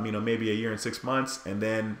 you know, maybe a year and 6 months. And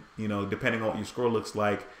then, you know, depending on what your score looks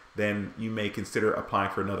like, then you may consider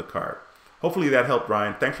applying for another card. Hopefully that helped,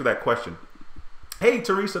 Ryan. Thanks for that question. Hey,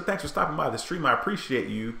 Teresa, thanks for stopping by the stream. I appreciate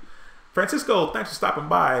you. Francisco, thanks for stopping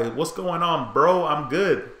by. What's going on, bro? I'm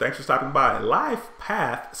good. Thanks for stopping by. Life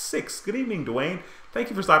Path 6. Good evening, Dwayne. Thank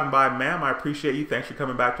you for stopping by, ma'am. I appreciate you. Thanks for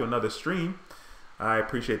coming back to another stream. I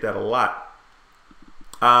appreciate that a lot.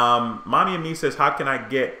 Mommy and Me says, how can I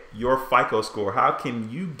get your FICO score? How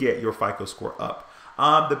can you get your FICO score up?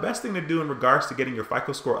 The best thing to do in regards to getting your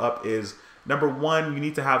FICO score up is, number one, you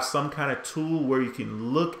need to have some kind of tool where you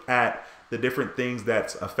can look at the different things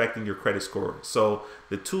that's affecting your credit score. So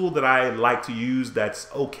the tool that I like to use that's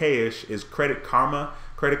okay-ish is Credit Karma.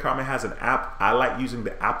 Credit Karma has an app. I like using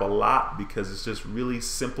the app a lot because it's just really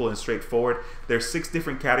simple and straightforward. There's 6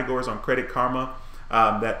 different categories on Credit Karma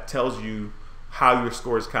that tells you how your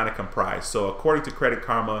score is kind of comprised. So according to Credit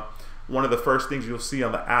Karma, one of the first things you'll see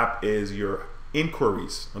on the app is your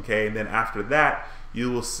inquiries, okay? And then after that, you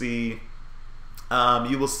will see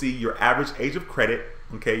your average age of credit.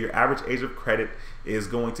 Okay, your average age of credit is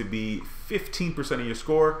going to be 15% of your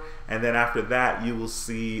score. And then after that, you will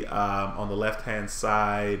see on the left-hand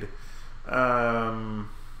side, I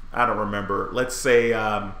don't remember. Let's say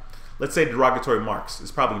derogatory marks.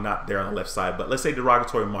 It's probably not there on the left side, but let's say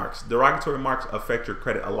derogatory marks. Derogatory marks affect your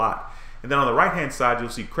credit a lot. And then on the right-hand side, you'll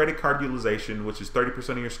see credit card utilization, which is 30%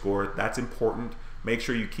 of your score. That's important. Make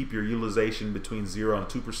sure you keep your utilization between 0 and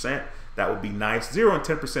 2%. That would be nice. 0 and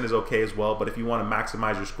 10% is okay as well, but if you want to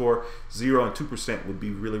maximize your score, 0 and 2% would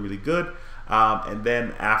be really, really good. And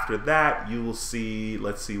then after that, you will see,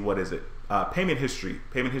 let's see, what is it? Payment history.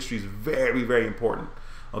 Payment history is very, very important.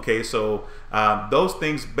 Okay, so those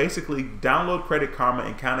things, basically download Credit Karma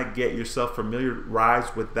and kind of get yourself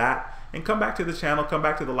familiarized with that, and come back to the channel, come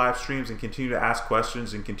back to the live streams, and continue to ask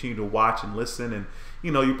questions and continue to watch and listen. And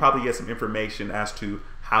you probably get some information as to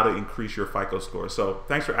how to increase your FICO score. So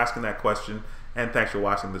thanks for asking that question, and thanks for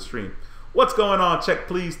watching the stream. What's going on? Check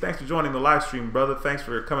please. Thanks for joining the live stream, brother. Thanks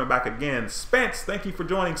for coming back again. Spence, thank you for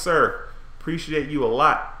joining, sir. Appreciate you a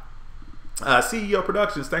lot. CEO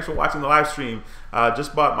Productions, thanks for watching the live stream.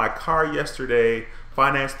 Just bought my car yesterday,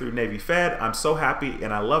 financed through Navy Fed. I'm so happy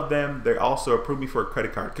and I love them. They also approved me for a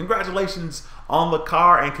credit card. Congratulations on the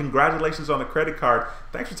car and congratulations on the credit card.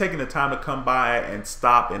 Thanks for taking the time to come by and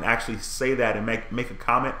stop and actually say that and make a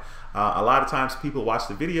comment. A lot of times people watch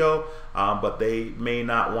the video, but they may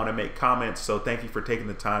not want to make comments. So thank you for taking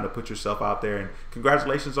the time to put yourself out there, and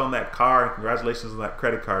congratulations on that car and congratulations on that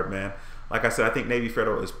credit card, man. Like I said, I think Navy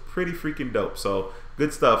Federal is pretty freaking dope. So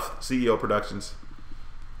good stuff, CEO Productions.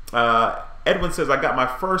 Edwin says, I got my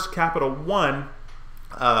first Capital One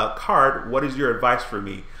card. What is your advice for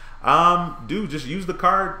me? Dude, just use the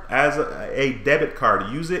card as a debit card.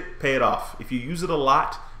 Use it, pay it off. If you use it a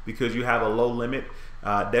lot because you have a low limit,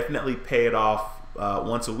 definitely pay it off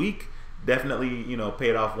once a week. Definitely,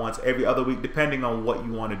 pay it off once every other week, depending on what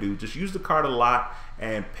you want to do. Just use the card a lot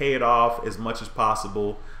and pay it off as much as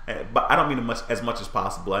possible. But I don't mean as much as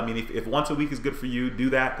possible. I mean, if once a week is good for you, do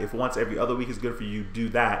that. If once every other week is good for you, do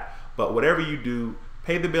that. But whatever you do,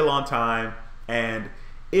 pay the bill on time. And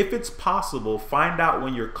if it's possible, find out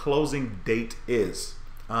when your closing date is.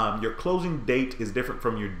 Your closing date is different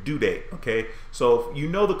from your due date, okay? So if you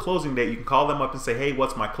know the closing date, you can call them up and say, hey,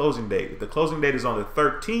 what's my closing date? If the closing date is on the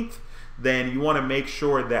 13th, then you want to make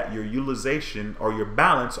sure that your utilization or your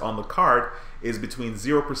balance on the card is between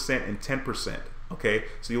 0% and 10%, okay?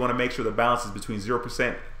 So you want to make sure the balance is between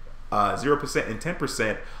 0% and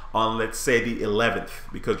 10% on, let's say, the 11th,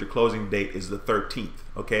 because your closing date is the 13th,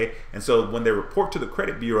 okay? And so when they report to the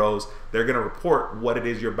credit bureaus, they're going to report what it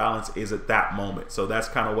is your balance is at that moment. So that's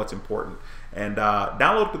kind of what's important. And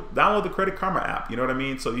download the Credit Karma app, you know what I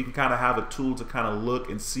mean? So you can kind of have a tool to kind of look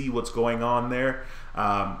and see what's going on there.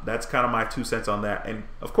 That's kind of my 2 cents on that. And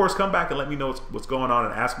of course, come back and let me know what's going on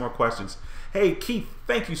and ask more questions. Hey, Keith,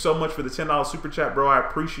 thank you so much for the $10 super chat, bro. I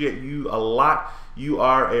appreciate you a lot. You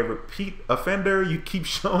are a repeat offender. You keep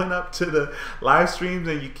showing up to the live streams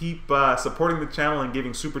and you keep supporting the channel and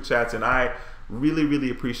giving super chats. And I really, really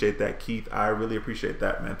appreciate that, Keith. I really appreciate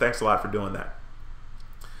that, man. Thanks a lot for doing that.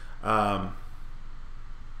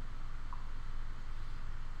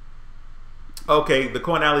 Okay, the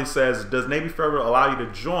Coin Alley says, does Navy Federal allow you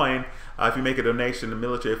to join if you make a donation to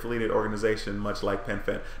military affiliated organization, much like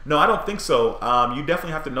PenFed? No, I don't think so. You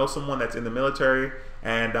definitely have to know someone that's in the military,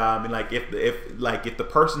 and like if the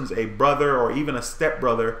person's a brother or even a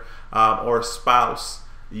stepbrother or a spouse,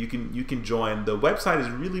 you can join. The website is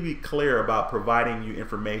really clear about providing you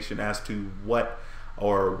information as to what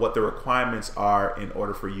the requirements are in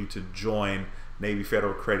order for you to join Navy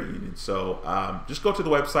Federal Credit Union. So just go to the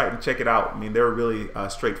website and check it out. I mean, they're really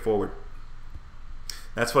straightforward.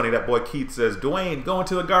 That's funny. That boy Keith says, Dwayne, go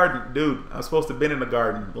into the garden. Dude, I was supposed to have been in the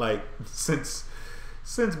garden like since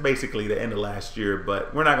basically the end of last year,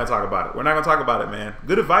 but we're not going to talk about it. We're not going to talk about it, man.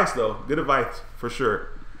 Good advice, though. Good advice for sure.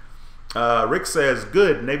 Rick says,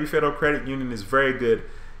 good. Navy Federal Credit Union is very good.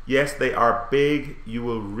 Yes, they are big. You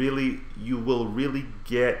will really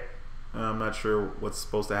get, I'm not sure what's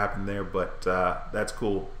supposed to happen there, but that's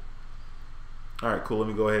cool. All right, cool. Let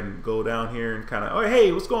me go ahead and go down here and kind of, oh,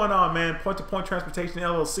 hey, what's going on, man? Point to Point Transportation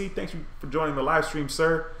LLC. Thanks for joining the live stream,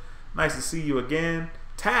 sir. Nice to see you again.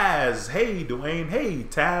 Taz, hey, Dwayne. Hey,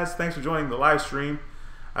 Taz, thanks for joining the live stream.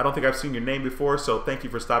 I don't think I've seen your name before, so thank you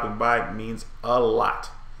for stopping by. It means a lot.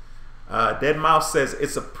 Dead Mouse says,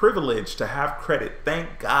 it's a privilege to have credit.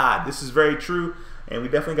 Thank God. This is very true. And we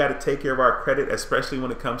definitely got to take care of our credit, especially when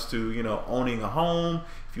it comes to, owning a home.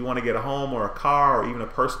 If you want to get a home or a car or even a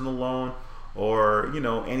personal loan, or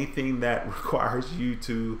anything that requires you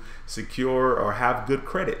to secure or have good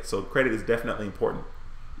credit. So credit is definitely important.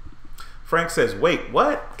 Frank says, wait,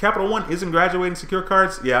 what? Capital One isn't graduating secure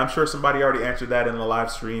cards? Yeah, I'm sure somebody already answered that in the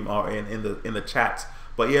live stream or in the chats.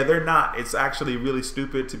 But yeah, they're not. It's actually really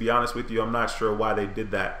stupid, to be honest with you. I'm not sure why they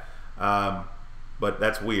did that, but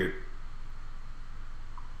that's weird.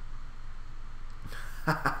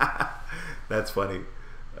 That's funny.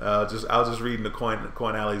 I was just reading the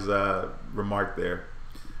Coin Alley's remark there.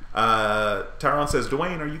 Tyrone says,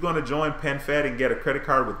 Dwayne, are you going to join PenFed and get a credit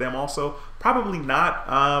card with them also? Probably not.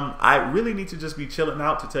 I really need to just be chilling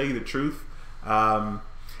out, to tell you the truth.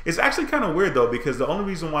 It's actually kind of weird though, because the only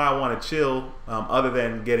reason why I want to chill, other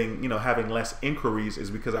than getting, having less inquiries, is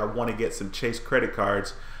because I want to get some Chase credit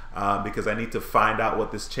cards, because I need to find out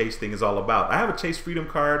what this Chase thing is all about. I have a Chase Freedom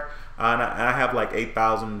card, and I have like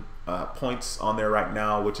 8,000 points on there right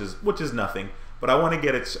now, which is nothing. But I want to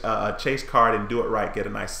get a Chase card and do it right, get a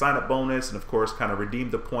nice sign-up bonus, and of course kind of redeem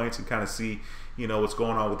the points and kind of see, what's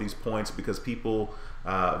going on with these points, because people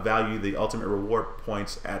value the ultimate reward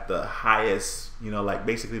points at the highest, like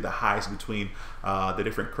basically the highest between the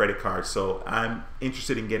different credit cards. So I'm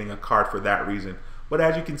interested in getting a card for that reason. But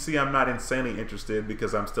as you can see, I'm not insanely interested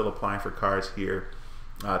because I'm still applying for cards here,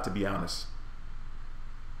 to be honest.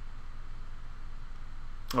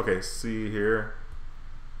 Okay, see here.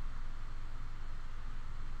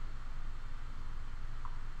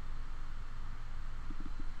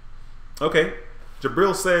 Okay,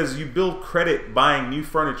 Jabril says, you build credit buying new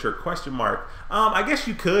furniture, question mark. I guess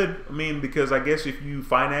you could. I mean, because I guess if you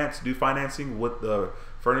do financing with the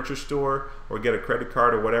furniture store or get a credit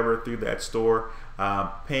card or whatever through that store,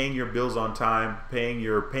 paying your bills on time, paying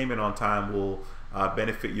your payment on time will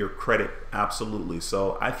benefit your credit, absolutely.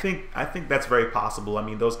 So I think that's very possible. I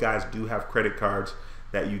mean, those guys do have credit cards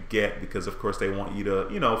that you get because of course they want you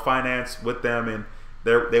to, finance with them, and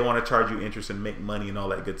they want to charge you interest and make money and all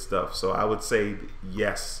that good stuff. So I would say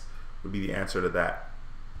yes would be the answer to that.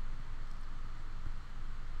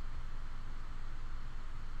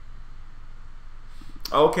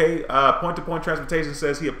 Okay, point-to-point transportation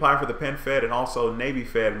says he applied for the Penn Fed and also Navy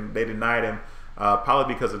Fed, and they denied him,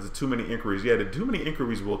 probably because of the too many inquiries. Yeah, the too many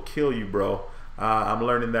inquiries will kill you, bro. I'm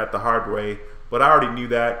learning that the hard way, but I already knew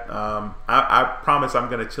that. I promise I'm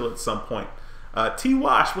gonna chill at some point. T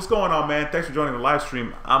Wash, what's going on, man? Thanks for joining the live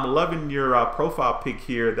stream. I'm loving your profile pic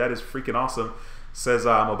here. That is freaking awesome. Says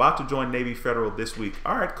I'm about to join Navy Federal this week.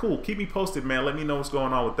 All right, cool. Keep me posted, man. Let me know what's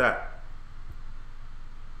going on with that.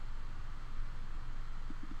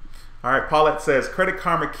 All right, Paulette says, Credit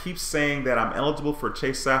Karma keeps saying that I'm eligible for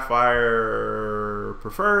Chase Sapphire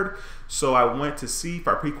Preferred, so I went to see if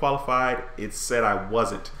I pre-qualified. It said I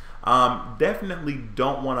wasn't. Definitely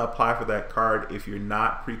don't want to apply for that card if you're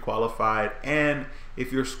not pre-qualified, and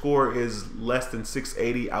if your score is less than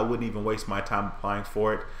 680, I wouldn't even waste my time applying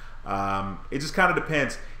for it. It just kind of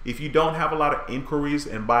depends. If you don't have a lot of inquiries,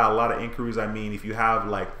 and by a lot of inquiries I mean if you have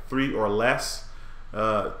like 3 or less,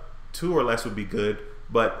 2 or less would be good.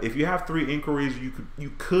 But if you have 3 inquiries,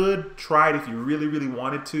 you could try it if you really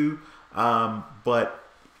wanted to. But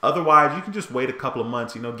otherwise, you can just wait a couple of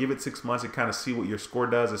months, give it 6 months and kind of see what your score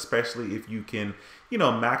does, especially if you can,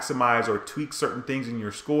 maximize or tweak certain things in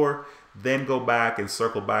your score, then go back and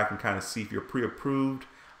circle back and kind of see if you're pre-approved,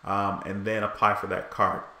 and then apply for that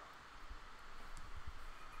card.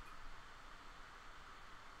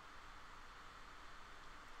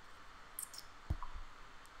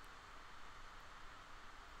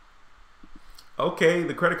 Okay,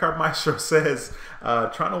 the Credit Card Maestro says,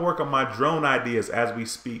 trying to work on my drone ideas as we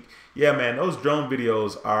speak. Yeah, man, those drone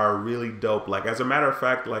videos are really dope. Like, as a matter of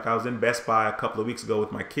fact, like I was in Best Buy a couple of weeks ago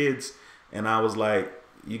with my kids, and I was like,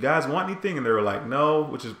 you guys want anything? And they were like, no,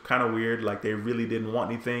 which is kind of weird. Like, they really didn't want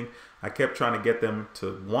anything. I kept trying to get them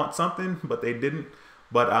to want something, but they didn't.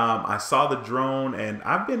 But I saw the drone, and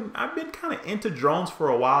I've been kind of into drones for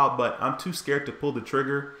a while, but I'm too scared to pull the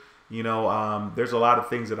trigger. There's a lot of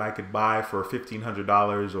things that I could buy for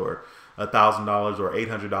 $1,500 or $1,000 or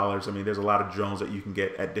 $800. I mean, there's a lot of drones that you can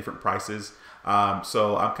get at different prices.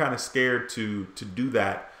 So I'm kind of scared to do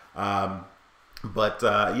that. Yeah,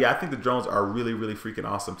 I think the drones are really freaking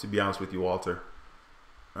awesome, to be honest with you, Walter.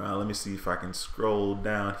 Let me see if I can scroll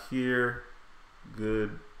down here.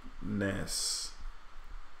 Goodness.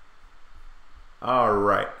 All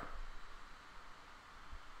right.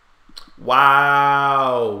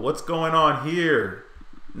 Wow, what's going on here?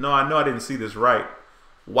 No, I know I didn't see this right.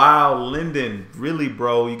 Wow, Lyndon, really,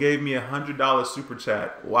 bro? You gave me $100 super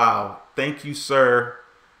chat. Wow, thank you, sir.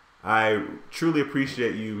 I truly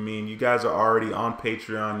appreciate you. I mean, you guys are already on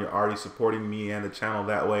Patreon. You're already supporting me and the channel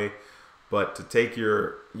that way. But to take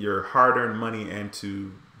your hard-earned money and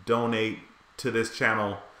to donate to this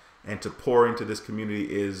channel and to pour into this community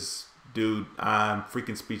is, dude, I'm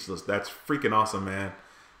freaking speechless. That's freaking awesome, man.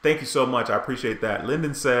 Thank you so much. I appreciate that.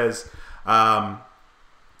 Lyndon says, I'm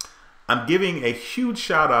giving a huge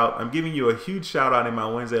shout out. I'm giving you a huge shout out in my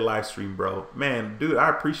Wednesday live stream, bro. Man, dude, I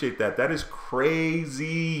appreciate that. That is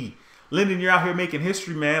crazy. Lyndon, you're out here making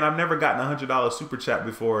history, man. I've never gotten a $100 super chat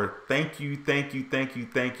before. Thank you, thank you, thank you,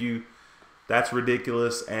 thank you. That's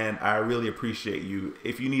ridiculous, and I really appreciate you.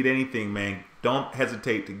 If you need anything, man, don't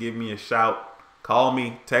hesitate to give me a shout. Call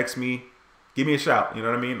me, text me, give me a shout. You know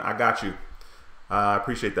what I mean? I got you. I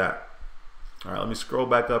appreciate that. All right, let me scroll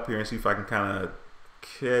back up here and see if I can kind of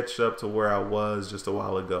catch up to where I was just a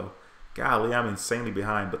while ago. Golly, I'm insanely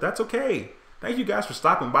behind, but that's okay. Thank you guys for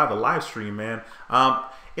stopping by the live stream, man.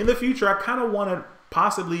 In the future, I kind of want to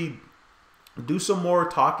possibly do some more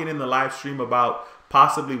talking in the live stream about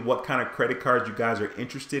possibly what kind of credit cards you guys are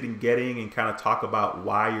interested in getting, and kind of talk about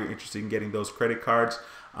why you're interested in getting those credit cards.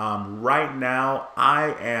 Right now,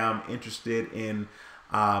 I am interested in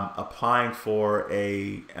applying for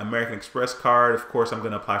a American Express card. Of course, I'm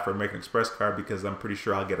going to apply for American Express card because I'm pretty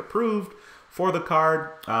sure I'll get approved for the card.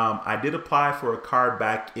 I did apply for a card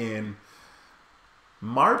back in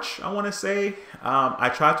March, I want to say. I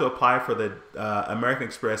tried to apply for the American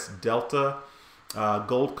Express Delta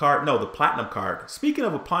Gold card. No, the Platinum card. Speaking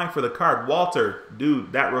of applying for the card, Walter,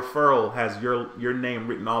 dude, that referral has your name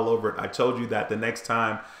written all over it. I told you that the next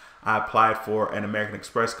time I applied for an American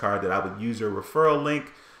Express card that I would use your referral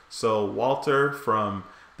link. So Walter from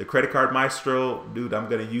the Credit Card Maestro, dude, I'm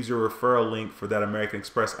going to use your referral link for that American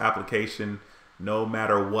Express application no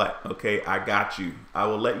matter what. Okay, I got you. I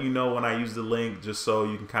will let you know when I use the link, just so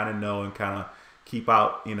you can kind of know and kind of keep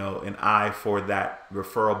out, you know, an eye for that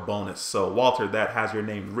referral bonus. So Walter, that has your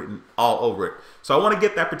name written all over it. So I want to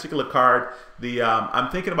get that particular card. The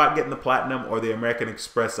I'm thinking about getting the Platinum or the American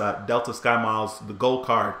Express Delta Sky Miles, the Gold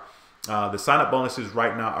card. The sign-up bonuses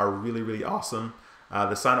right now are really, really awesome.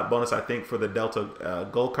 The sign-up bonus, I think, for the Delta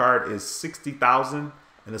Gold card is 60,000,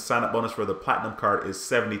 and the sign-up bonus for the Platinum card is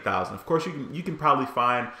 70,000. Of course, you can probably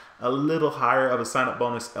find a little higher of a sign-up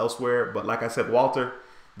bonus elsewhere, but like I said, Walter,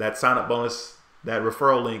 that sign-up bonus, that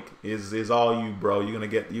referral link is all you, bro. You're gonna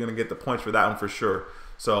get the points for that one for sure.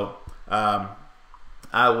 So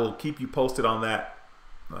I will keep you posted on that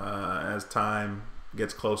as time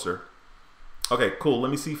gets closer. Okay, cool. Let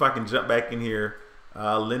me see if I can jump back in here.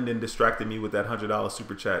 Lyndon distracted me with that $100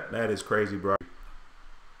 super chat. That is crazy, bro.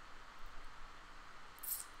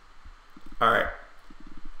 All right.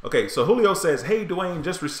 Okay, so Julio says, hey, Dwayne,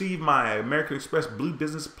 just received my American Express Blue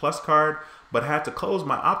Business Plus card, but had to close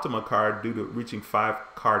my Optima card due to reaching 5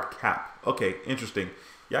 card cap. Okay, interesting.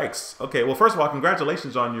 Yikes. Okay, well, first of all,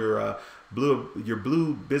 congratulations on your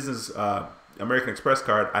Blue Business American Express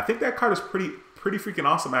card. I think that card is pretty freaking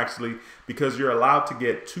awesome, actually, because you're allowed to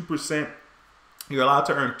get 2%. You're allowed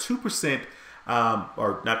to earn 2%,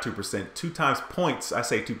 or not 2%, 2 times points. I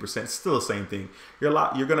say 2%, it's still the same thing. You're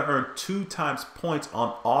going to earn 2 times points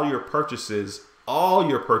on all your purchases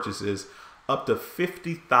up to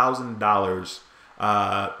 $50,000.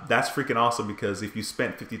 That's freaking awesome, because if you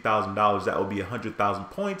spent $50,000, that would be 100,000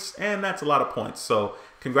 points, and that's a lot of points. So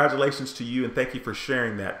congratulations to you, and thank you for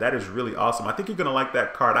sharing that. That is really awesome. I think you're gonna like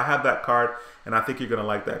that card. I have that card, and I think you're gonna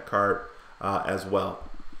like that card as well.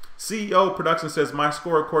 CEO Production says, my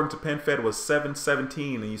score according to PenFed was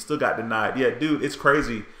 717, and you still got denied. Yeah, dude, it's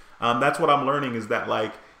crazy. That's what I'm learning, is that,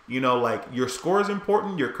 like, you know, like, your score is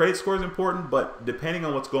important, your credit score is important, but depending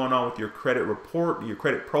on what's going on with your credit report, your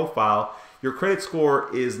credit profile, your credit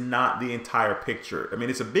score is not the entire picture. I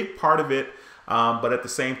mean, it's a big part of it, but at the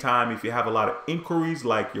same time, if you have a lot of inquiries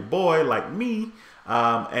like your boy, like me,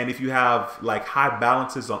 and if you have like high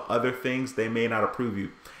balances on other things, they may not approve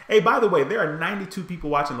you. Hey, by the way, there are 92 people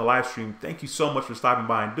watching the live stream. Thank you so much for stopping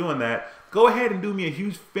by and doing that. Go ahead and do me a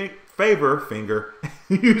huge favor,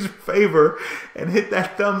 huge favor, and hit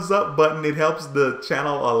that thumbs up button. It helps the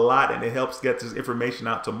channel a lot, and it helps get this information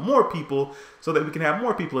out to more people so that we can have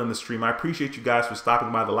more people in the stream. I appreciate you guys for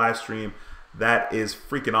stopping by the live stream. That is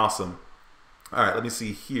freaking awesome. All right, let me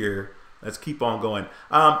see here. Let's keep on going.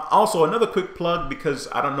 Also, another quick plug, because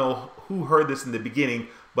I don't know who heard this in the beginning,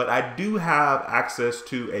 but I do have access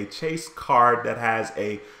to a Chase card that has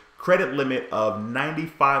a credit limit of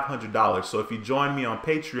 $9,500. So if you join me on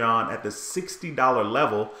Patreon at the $60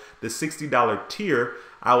 level, the $60 tier,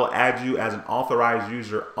 I will add you as an authorized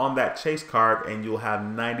user on that Chase card, and you'll have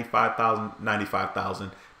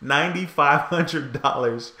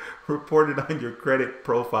 $9,500 reported on your credit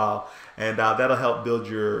profile, and that'll help build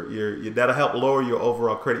that'll help lower your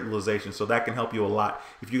overall credit utilization. So that can help you a lot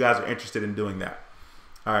if you guys are interested in doing that.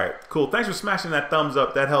 All right, cool. Thanks for smashing that thumbs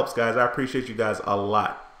up. That helps, guys. I appreciate you guys a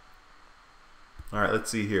lot. All right,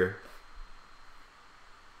 let's see here.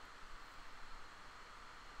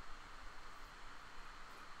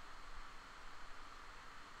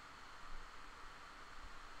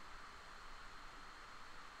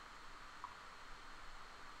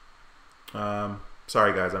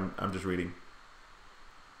 Sorry, guys. I'm just reading.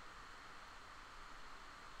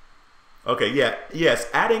 Okay, yeah, yes.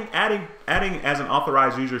 Adding as an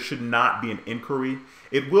authorized user should not be an inquiry.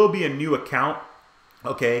 It will be a new account.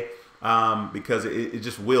 Okay. because it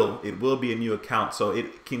just will be a new account. So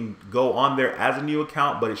it can go on there as a new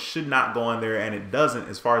account, but it should not go on there, and it doesn't,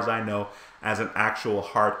 as far as I know, as an actual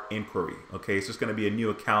hard inquiry. Okay, it's just going to be a new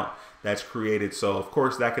account that's created. So of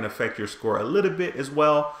course that can affect your score a little bit as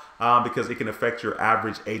well, because it can affect your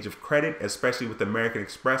average age of credit, especially with American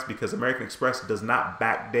Express, because American Express does not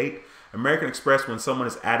backdate. American Express, when someone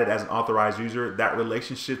is added as an authorized user, that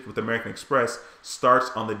relationship with American Express starts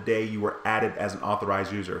on the day you were added as an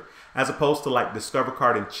authorized user, as opposed to like Discover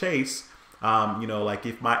Card and Chase. You know, like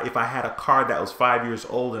if I had a card that was 5 years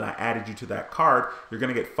old and I added you to that card, you're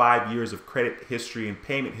going to get 5 years of credit history and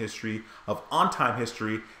payment history, of on-time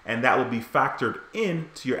history, and that will be factored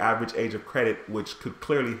into your average age of credit, which could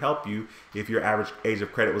clearly help you if your average age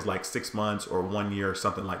of credit was like 6 months or 1 year or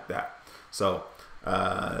something like that. So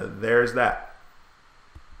there's that.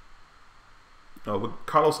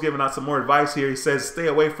 Carlos giving out some more advice here. He says stay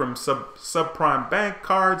away from subprime bank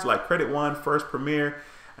cards like Credit One, First Premier.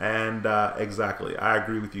 And exactly, I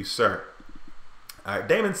agree with you, sir. All right,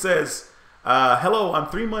 Damon says, hello, I'm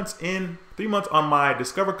 3 months on my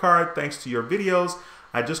Discover Card thanks to your videos.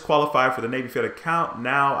 I just qualified for the Navy Fed account.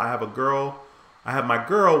 Now I have my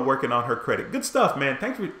girl working on her credit. Good stuff, man.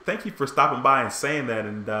 Thank you for stopping by and saying that,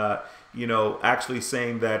 and you know, actually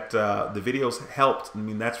saying that the videos helped. I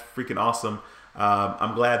mean, that's freaking awesome.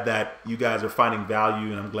 I'm glad that you guys are finding value,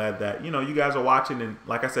 and I'm glad that, you know, you guys are watching and,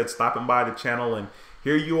 like I said, stopping by the channel. And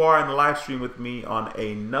here you are in the live stream with me on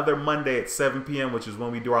another Monday at 7 p.m., which is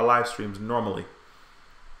when we do our live streams normally.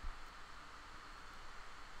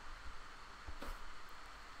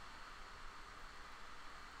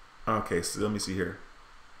 Okay, so let me see here.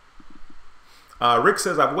 Rick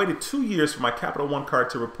says, I've waited 2 years for my Capital One card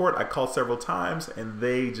to report. I called several times, and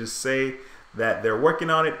they just say that they're working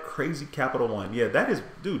on it. Crazy Capital One. Yeah, that is,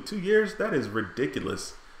 dude, 2 years? That is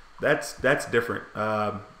ridiculous. That's different.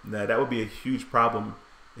 That would be a huge problem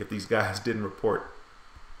if these guys didn't report.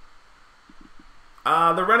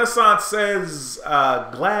 The Renaissance says,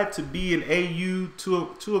 glad to be in AU,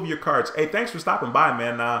 two of your cards. Hey, thanks for stopping by,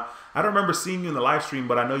 man. I don't remember seeing you in the live stream,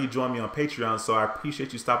 but I know you joined me on Patreon, so I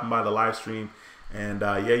appreciate you stopping by the live stream. And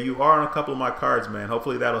yeah, you are on a couple of my cards, man.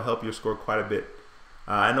 Hopefully that'll help your score quite a bit.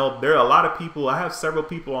 I know there are a lot of people. I have several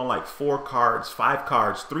people on like 4 cards, 5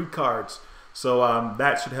 cards, 3 cards. So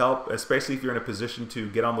that should help, especially if you're in a position to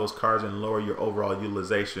get on those cards and lower your overall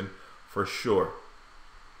utilization for sure.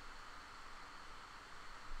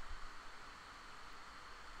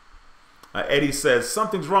 Eddie says,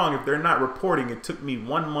 something's wrong if they're not reporting. It took me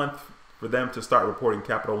 1 month for them to start reporting.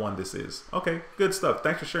 Capital One this is. Okay, good stuff.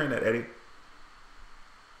 Thanks for sharing that, Eddie.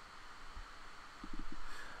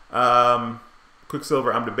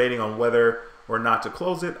 Quicksilver, I'm debating on whether or not to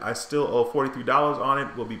close it. I still owe $43 on it.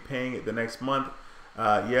 We'll be paying it the next month.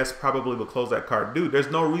 Yes, probably will close that card. Dude,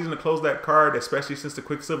 there's no reason to close that card, especially since the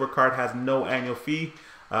Quicksilver card has no annual fee.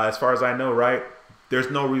 As far as I know, right? There's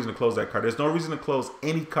no reason to close that card. There's no reason to close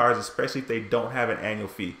any cards, especially if they don't have an annual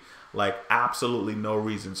fee. Like, absolutely no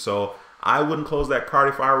reason. So I wouldn't close that card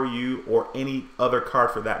if I were you, or any other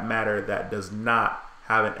card for that matter that does not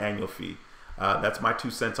have an annual fee. That's my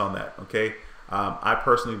 2 cents on that, okay? I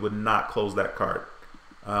personally would not close that card.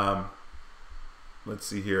 Let's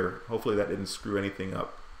see here. Hopefully that didn't screw anything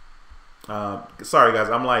up. Sorry, guys.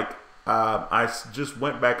 I'm like, I just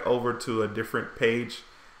went back over to a different page,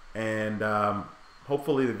 and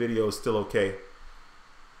hopefully the video is still okay.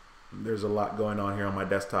 There's a lot going on here on my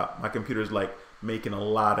desktop. My computer's like making a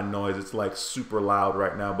lot of noise. It's like super loud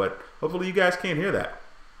right now, but hopefully you guys can't hear that.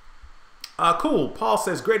 Cool. Paul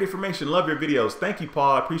says, great information. Love your videos. Thank you,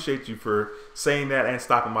 Paul. I appreciate you for saying that and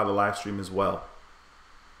stopping by the live stream as well.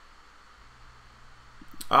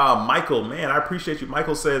 Michael, man, I appreciate you.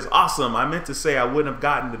 Michael says, awesome. I meant to say I wouldn't have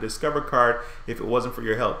gotten the Discover card if it wasn't for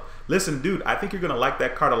your help. Listen, dude, I think you're going to like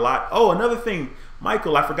that card a lot. Oh, another thing,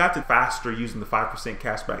 Michael, I forgot to faster using the 5%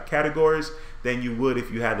 cashback categories than you would if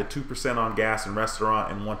you had the 2% on gas and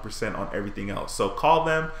restaurant and 1% on everything else. So call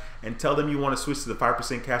them and tell them you want to switch to the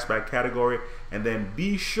 5% cashback category, and then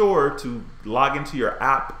be sure to log into your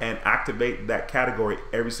app and activate that category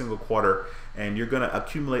every single quarter, and you're going to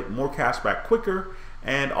accumulate more cashback quicker.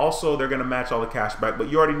 And also they're going to match all the cash back, but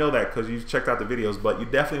you already know that because you checked out the videos. But you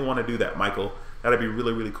definitely want to do that, Michael. That'd be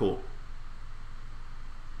really, really cool.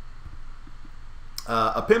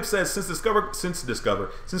 A pimp says, since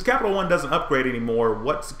Capital One doesn't upgrade anymore,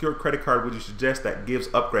 what secure credit card would you suggest that gives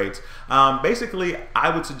upgrades? Basically, I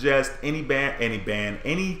would suggest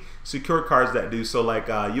any secure cards that do. So like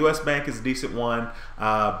US Bank is a decent one.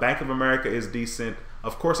 Bank of America is decent.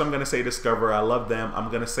 Of course, I'm going to say Discover. I love them. I'm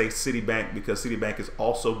going to say Citibank because Citibank is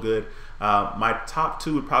also good. My top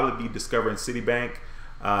 2 would probably be Discover and Citibank.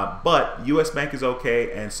 But U.S. Bank is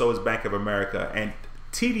okay, and so is Bank of America. And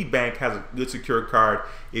TD Bank has a good secured card.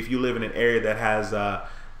 If you live in an area that has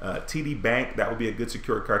TD Bank, that would be a good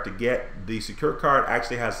secured card to get. The secured card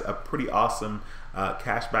actually has a pretty awesome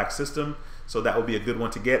cashback system, so that would be a good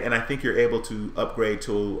one to get. And I think you're able to upgrade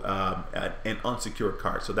to an unsecured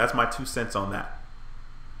card. So that's my 2 cents on that.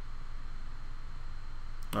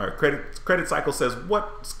 All right, Credit Cycle says,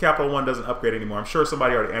 what Capital One doesn't upgrade anymore? I'm sure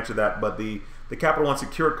somebody already answered that, but the Capital One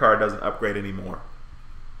secured card doesn't upgrade anymore.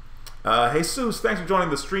 Jesus, thanks for joining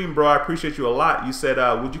the stream, bro. I appreciate you a lot. You said,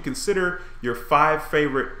 would you consider your 5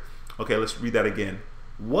 favorite... Okay, let's read that again.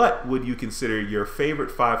 What would you consider your favorite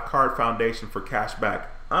 5 card foundation for cashback?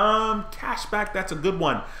 Cashback, that's a good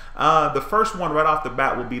one. The first one right off the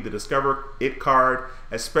bat will be the Discover It card,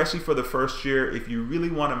 especially for the first year. If you really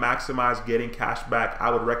want to maximize getting cashback, I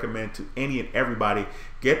would recommend to any and everybody,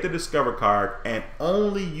 get the Discover card and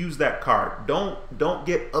only use that card. Don't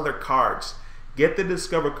get other cards. Get the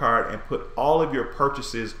Discover card and put all of your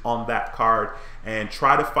purchases on that card and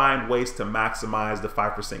try to find ways to maximize the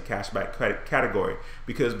 5% cashback credit category.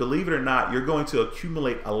 Because believe it or not, you're going to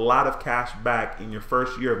accumulate a lot of cash back in your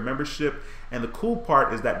first year of membership. And the cool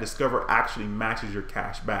part is that Discover actually matches your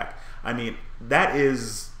cash back. I mean, that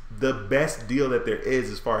is the best deal that there is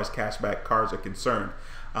as far as cashback cards are concerned.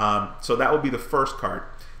 So that would be the first card.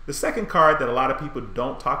 The second card that a lot of people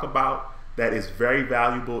don't talk about that is very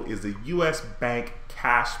valuable is the U.S. Bank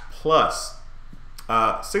Cash Plus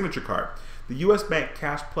signature card. The U.S. Bank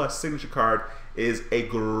Cash Plus signature card is a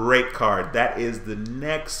great card. That is the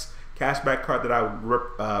next cashback card that I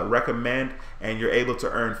would recommend, and you're able to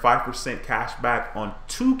earn 5% cash back on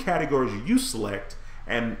 2 categories you select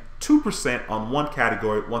and 2% on 1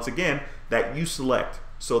 category, once again, that you select.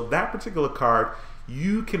 So that particular card,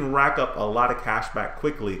 you can rack up a lot of cash back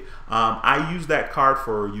quickly. I use that card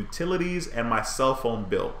for utilities and my cell phone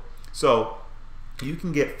bill. So you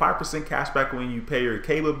can get 5% cash back when you pay your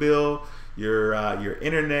cable bill, your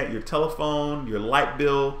internet, your telephone, your light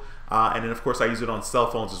bill, and then of course I use it on cell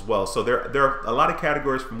phones as well. So there are a lot of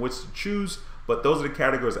categories from which to choose, but those are the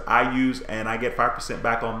categories that I use, and I get 5%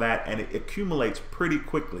 back on that, and it accumulates pretty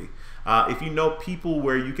quickly. If you know people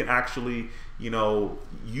where you can actually,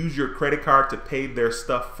 use your credit card to pay their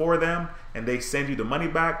stuff for them and they send you the money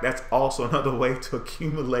back, that's also another way to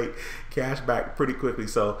accumulate cash back pretty quickly.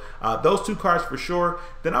 So those 2 cards for sure.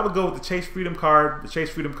 Then I would go with the Chase Freedom card. The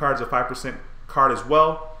Chase Freedom card is a 5% card as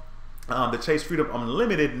well. The Chase Freedom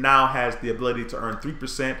Unlimited now has the ability to earn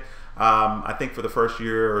 3%. I think for the first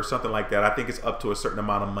year or something like that. I think it's up to a certain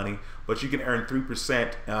amount of money, but you can earn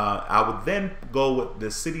 3%. I would then go with the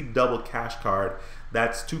Citi Double Cash card.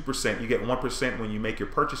 That's 2%. You get 1% when you make your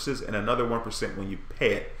purchases and another 1% when you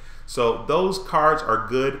pay it. So those cards are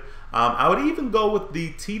good. I would even go with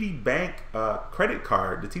the TD Bank credit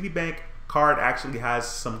card. The TD Bank card actually has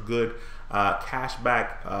some good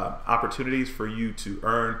cashback opportunities for you to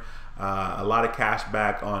earn a lot of cash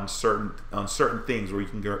back on certain things, where you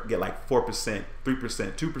can get like 4%,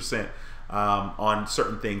 3%, 2% on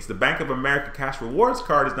certain things. The Bank of America Cash Rewards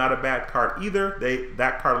card is not a bad card either.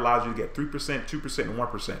 That card allows you to get 3%, 2%, and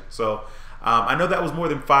 1%. So I know that was more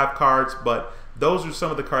than 5 cards, but those are some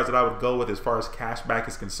of the cards that I would go with as far as cash back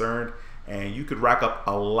is concerned, and you could rack up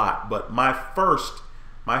a lot. But my first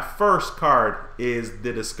card is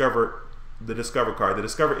the Discover card, the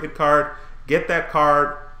Discover It card. Get that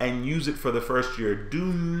card and use it for the first year. Do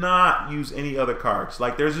not use any other cards.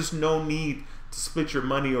 Like, there's just no need to split your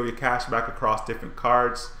money or your cash back across different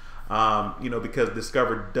cards, because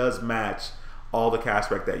Discover does match all the cash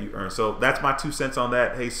back that you earn. So that's my 2 cents on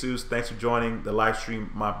that. Jesus, thanks for joining the live stream,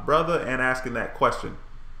 my brother, and asking that question.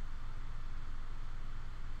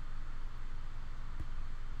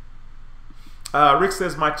 Rick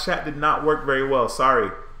says my chat did not work very well. Sorry.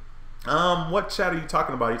 What chat are you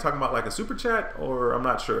talking about? Are you talking about like a super chat, or I'm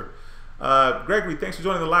not sure. Gregory, thanks for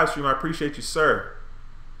joining the live stream. I appreciate you, sir.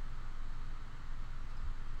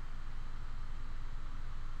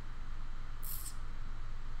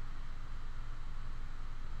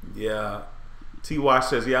 Yeah. T-Wash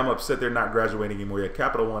says, yeah, I'm upset they're not graduating anymore. Yeah,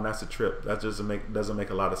 Capital One, that's a trip. That just doesn't make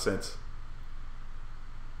a lot of sense.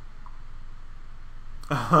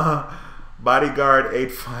 Bodyguard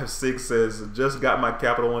 856 says, just got my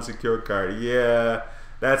Capital One secured card. Yeah,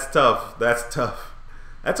 that's tough. That's tough.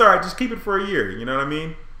 That's all right. Just keep it for a year. You know what I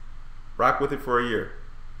mean? Rock with it for a year.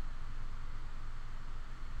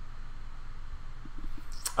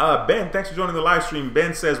 Ben, thanks for joining the live stream.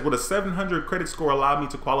 Ben says, would a 700 credit score allow me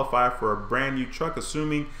to qualify for a brand new truck,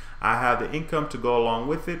 assuming I have the income to go along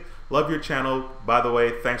with it? Love your channel. By the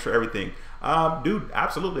way, thanks for everything. Dude,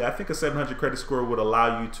 absolutely. I think a 700 credit score would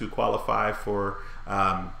allow you to qualify for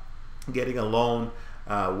getting a loan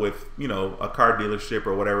with, you know, a car dealership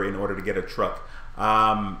or whatever in order to get a truck.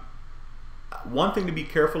 One thing to be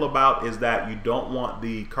careful about is that you don't want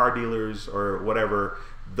the car dealers or whatever,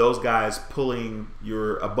 those guys pulling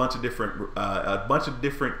a bunch of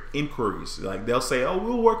different inquiries. Like they'll say, oh,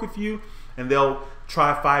 we'll work with you, and they'll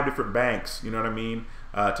try 5 different banks, you know what I mean,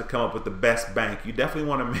 to come up with the best bank. You definitely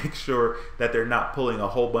want to make sure that they're not pulling a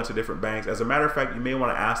whole bunch of different banks. As a matter of fact, you may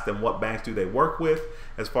want to ask them what banks do they work with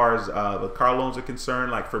as far as the car loans are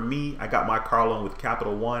concerned. Like for me, I got my car loan with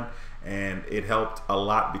Capital One, and it helped a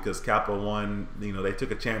lot because Capital One, you know, they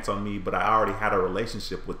took a chance on me, but I already had a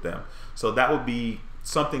relationship with them. So that would be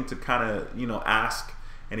something to kind of, you know, ask.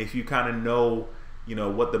 And if you kind of know, you know,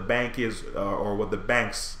 what the bank is or what the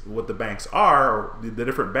banks are, or the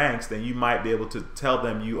different banks, then you might be able to tell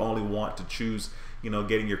them you only want to choose, you know,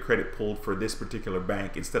 getting your credit pulled for this particular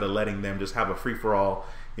bank instead of letting them just have a free-for-all.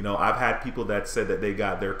 You know, I've had people that said that they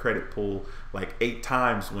got their credit pulled like 8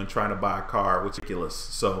 times when trying to buy a car, which is ridiculous.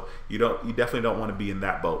 So you definitely don't want to be in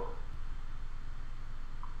that boat.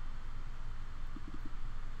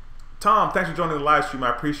 Tom, thanks for joining the live stream. I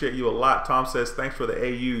appreciate you a lot. Tom says thanks for the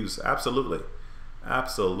AUs. Absolutely.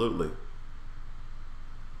 Absolutely.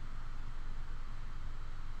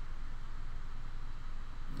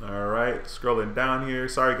 All right, scrolling down here.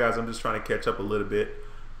 Sorry guys, I'm just trying to catch up a little bit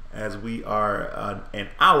as we are an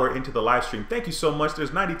hour into the live stream. Thank you so much.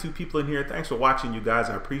 There's 92 people in here. Thanks for watching, you guys.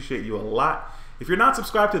 I appreciate you a lot. If you're not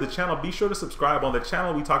subscribed to the channel, be sure to subscribe. On the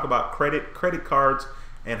channel, we talk about credit cards,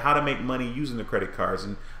 and how to make money using the credit cards.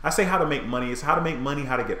 And I say how to make money, is how to make money,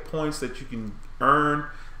 how to get points that you can earn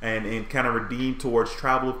and kind of redeem towards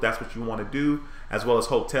travel if that's what you want to do, as well as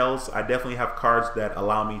hotels. I definitely have cards that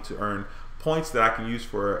allow me to earn points that I can use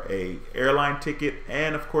for a airline ticket,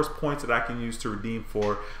 and of course points that I can use to redeem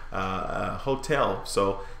for a hotel.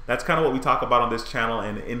 So that's kind of what we talk about on this channel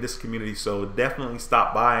and in this community. So definitely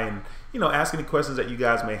stop by and, you know, ask any questions that you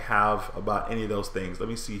guys may have about any of those things. Let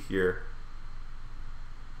me see here.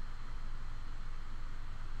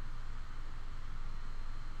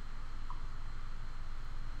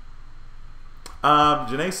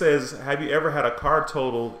 Janae says, have you ever had a card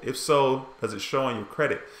total? If so, does it show on your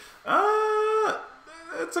credit?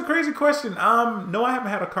 It's a crazy question. No, I haven't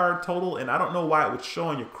had a card total, and I don't know why it would show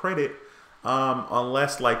on your credit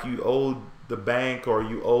unless like you owed the bank or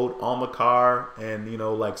you owed on the car and, you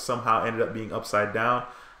know, like somehow ended up being upside down.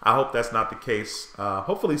 I hope that's not the case.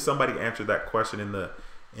 Hopefully somebody answered that question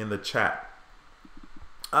in the chat.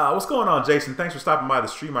 What's going on, Jason? Thanks for stopping by the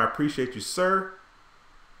stream. I appreciate you, sir.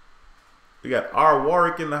 We got R.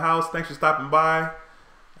 Warwick in the house. Thanks for stopping by.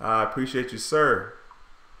 I appreciate you, sir.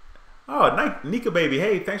 Oh, Nika baby.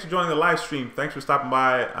 Hey, thanks for joining the live stream. Thanks for stopping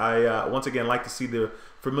by. I once again like to see the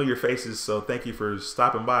familiar faces, so thank you for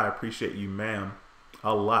stopping by. I appreciate you, ma'am,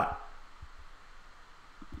 a lot.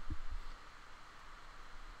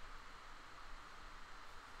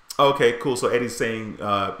 Okay, cool. So Eddie's saying,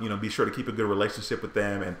 you know, be sure to keep a good relationship with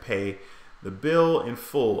them and pay the bill in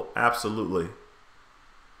full. Absolutely.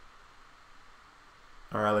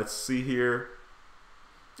 All right, let's see here.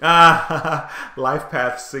 Life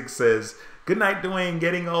Path 6 says, good night, Dwayne.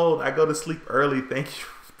 Getting old. I go to sleep early. Thank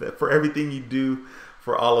you for everything you do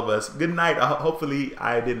for all of us. Good night. Hopefully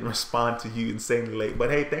I didn't respond to you insanely late.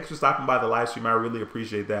 But hey, thanks for stopping by the live stream. I really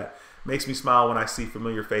appreciate that. Makes me smile when I see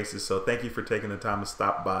familiar faces. So thank you for taking the time to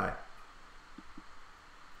stop by.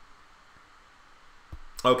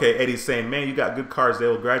 Okay, Eddie's saying, man, you got good cards. They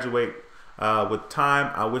will graduate with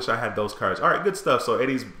time. I wish I had those cards. All right, good stuff. So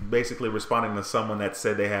Eddie's basically responding to someone that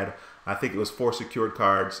said they had, I think it was 4 secured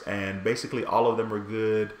cards, and basically all of them were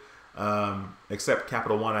good, except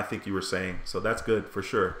Capital One, I think you were saying. So that's good for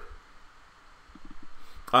sure.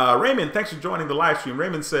 Raymond, thanks for joining the live stream.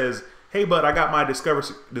 Raymond says, hey, bud, I got my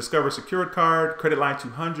Discover secured card, credit line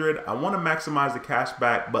 200. I want to maximize the cash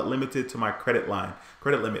back, but limited to my credit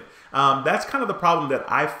limit. That's kind of the problem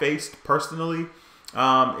that I faced personally.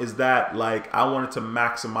 Is that like I wanted to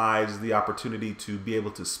maximize the opportunity to be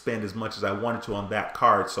able to spend as much as I wanted to on that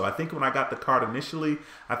card. So I think when I got the card initially,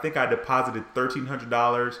 I think I deposited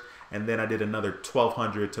 $1,300 and then I did another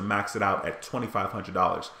 $1,200 to max it out at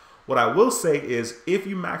 $2,500. What I will say is if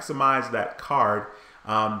you maximize that card,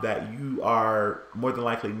 that you are more than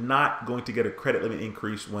likely not going to get a credit limit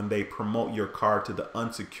increase when they promote your card to the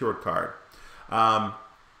unsecured card.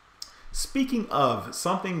 Speaking of,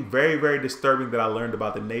 something very, very disturbing that I learned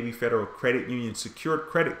about the Navy Federal Credit Union secured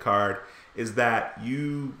credit card is that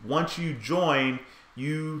once you join,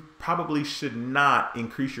 you probably should not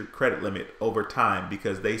increase your credit limit over time,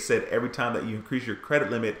 because they said every time that you increase your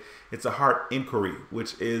credit limit, it's a hard inquiry,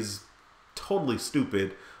 which is totally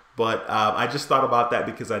stupid. But I just thought about that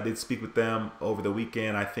because I did speak with them over the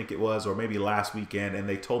weekend, I think it was, or maybe last weekend, and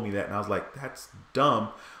they told me that, and I was like, that's dumb.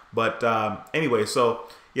 But anyway, so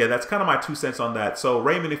yeah, that's kind of my 2 cents on that. So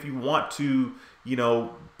Raymond, if you want to,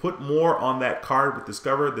 put more on that card with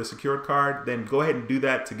Discover, the secured card, then go ahead and do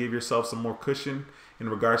that to give yourself some more cushion in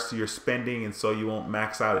regards to your spending, and so you won't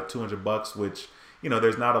max out at $200, which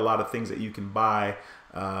there's not a lot of things that you can buy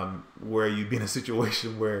where you'd be in a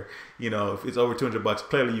situation where if it's over $200,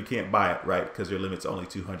 clearly you can't buy it, right? Because your limit's only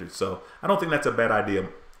 200. So I don't think that's a bad idea,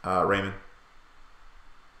 Raymond.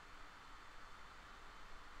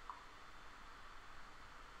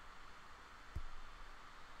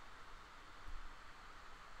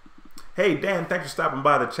 Hey Dan, thanks for stopping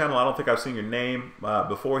by the channel. I don't think I've seen your name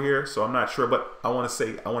before here, so I'm not sure, but I want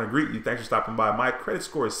to greet you. Thanks for stopping by. My credit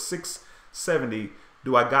score is 670.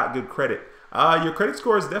 Do I got good credit? Your credit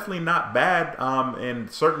score is definitely not bad,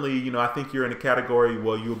 and certainly, I think you're in a category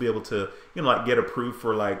where you'll be able to, like get approved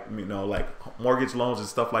for like mortgage loans and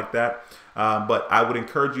stuff like that. But I would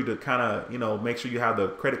encourage you to kind of, make sure you have the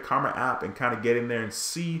Credit Karma app and kind of get in there and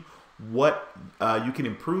see what you can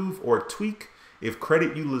improve or tweak. If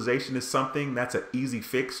credit utilization is something, that's an easy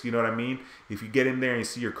fix. You know what I mean? If you get in there and you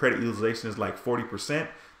see your credit utilization is like 40%,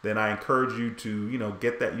 then I encourage you to,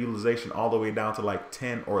 get that utilization all the way down to like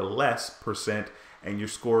 10 or less percent, and your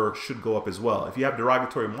score should go up as well. If you have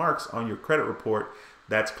derogatory marks on your credit report,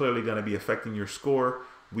 that's clearly going to be affecting your score.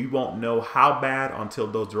 We won't know how bad until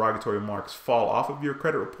those derogatory marks fall off of your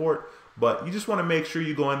credit report, but you just want to make sure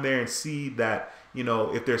you go in there and see that,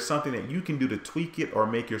 if there's something that you can do to tweak it or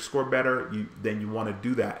make your score better, then you want to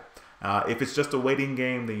do that. If it's just a waiting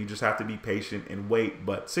game, then you just have to be patient and wait.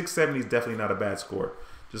 But 670 is definitely not a bad score.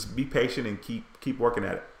 Just be patient and keep working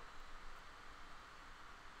at it.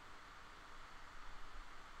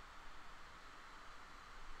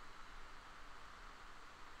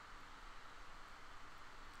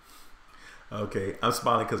 Okay, I'm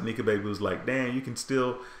smiling because Nika Baby was like, "Damn, you can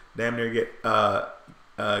still damn near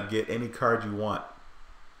get any card you want."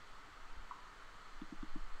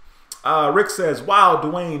 Rick says, "Wow,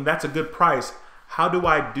 Dwayne, that's a good price. How do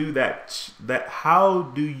I do that? How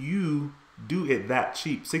do you do it that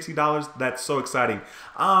cheap? $60? That's so exciting."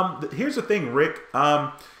 Here's the thing, Rick.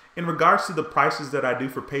 In regards to the prices that I do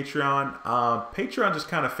for Patreon, Patreon just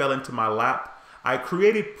kind of fell into my lap. I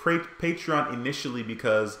created Patreon initially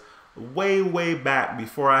because way back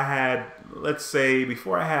before I had,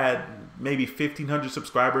 before I had maybe 1,500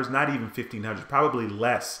 subscribers, not even 1,500, probably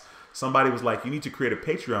less. Somebody was like, "You need to create a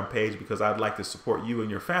Patreon page because I'd like to support you and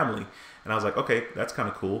your family." And I was like, okay, that's kind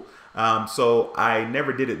of cool. So I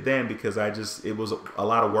never did it then because it was a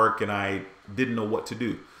lot of work and I didn't know what to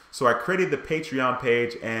do. So I created the Patreon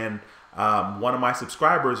page, and one of my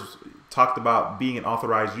subscribers talked about being an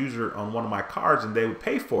authorized user on one of my cards and they would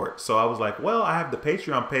pay for it. So I was like, well, I have the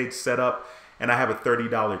Patreon page set up and I have a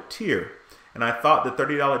 $30 tier. And I thought the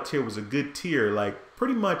 $30 tier was a good tier. Like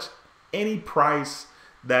pretty much any price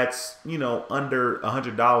that's, under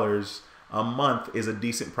 $100 a month is a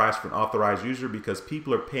decent price for an authorized user, because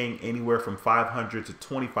people are paying anywhere from $500 to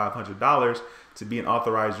 $2,500 to be an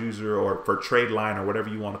authorized user, or for trade line or whatever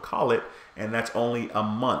you want to call it. And that's only a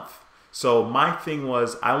month. So my thing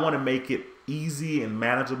was, I want to make it easy and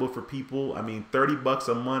manageable for people. I mean, $30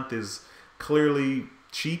 a month is clearly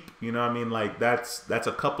cheap. You know what I mean? Like that's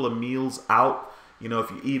a couple of meals out.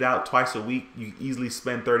 If you eat out twice a week, you easily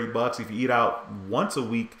spend $30. If you eat out once a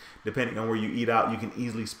week, depending on where you eat out, you can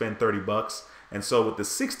easily spend $30. And so with the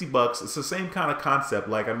 $60, it's the same kind of concept.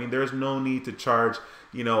 Like, I mean, there's no need to charge,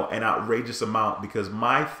 an outrageous amount, because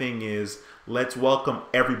my thing is, let's welcome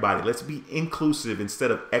everybody. Let's be inclusive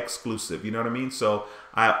instead of exclusive. You know what I mean? So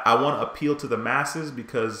I want to appeal to the masses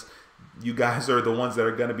because you guys are the ones that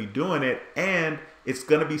are going to be doing it, and it's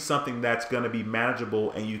going to be something that's going to be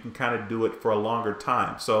manageable and you can kind of do it for a longer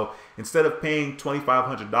time. So instead of paying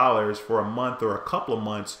 $2,500 for a month or a couple of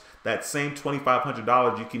months, that same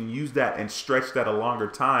 $2,500, you can use that and stretch that a longer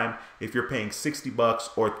time if you're paying $60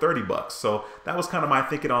 or $30. So that was kind of my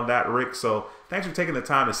thinking on that, Rick. So thanks for taking the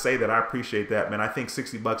time to say that. I appreciate that, man. I think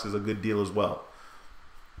 $60 is a good deal as well.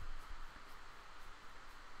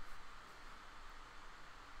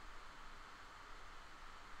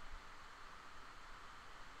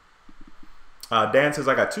 Dan says,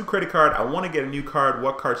 "I got 2 credit cards. I want to get a new card.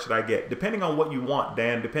 What card should I get?" Depending on what you want,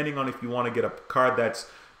 Dan. Depending on if you want to get a card that's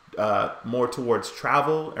more towards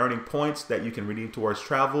travel, earning points that you can redeem towards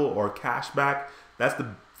travel or cash back. That's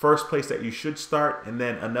the first place that you should start. And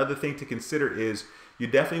then another thing to consider is you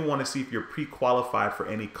definitely want to see if you're pre-qualified for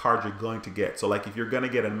any card you're going to get. So like if you're going to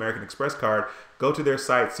get an American Express card, go to their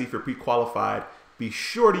site, see if you're pre-qualified, be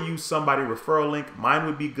sure to use somebody's referral link. Mine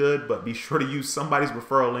would be good, but be sure to use somebody's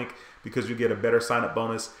referral link because you get a better sign-up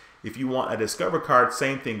bonus. If you want a Discover card,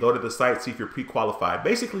 same thing. Go to the site, see if you're pre-qualified.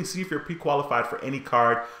 Basically, see if you're pre-qualified for any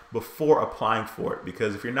card before applying for it.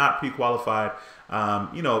 Because if you're not pre-qualified,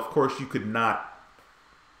 you know, of course you could not,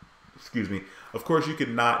 of course you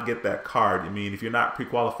could not get that card. I mean, if you're not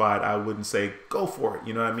pre-qualified, I wouldn't say go for it.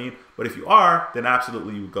 You know what I mean? But if you are, then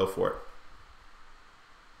absolutely you would go for it.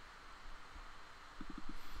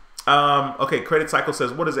 Okay, Credit Cycle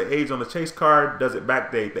says, what is the age on the Chase card? Does it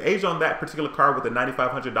backdate? The age on that particular card with the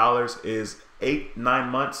 $9,500 is 8-9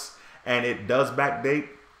 months, and it does backdate.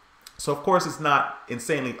 So of course it's not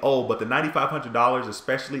insanely old, but the $9,500,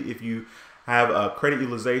 especially if you have a credit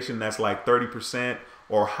utilization that's like 30%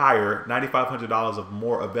 or higher, $9,500 of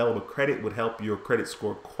more available credit would help your credit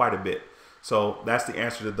score quite a bit. So that's the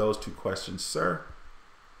answer to those two questions, sir.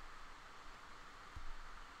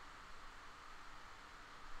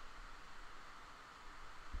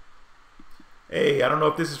 Hey, I don't know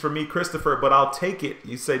if this is for me, Christopher, but I'll take it.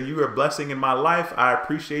 You said you are a blessing in my life. I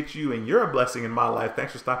appreciate you, and you're a blessing in my life.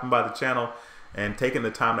 Thanks for stopping by the channel and taking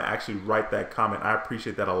the time to actually write that comment. I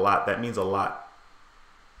appreciate that a lot. That means a lot.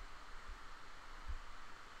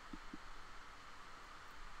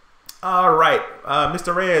 All right.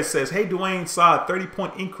 Mr. Reyes says, hey, Dwayne, saw a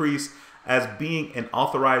 30-point increase as being an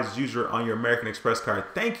authorized user on your American Express card.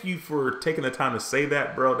 Thank you for taking the time to say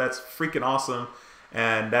that, bro. That's freaking awesome.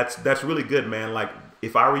 And that's really good, man. Like,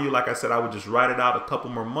 if I were you, like I said, I would just write it out a couple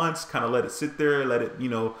more months, kind of let it sit there, let it, you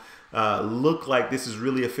know, look like this is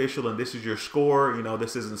really official and this is your score. You know,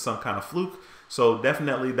 this isn't some kind of fluke. So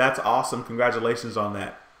definitely, that's awesome. Congratulations on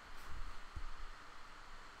that.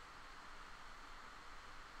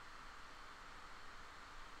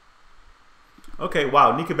 Okay,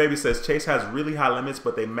 wow. Nika Baby says Chase has really high limits,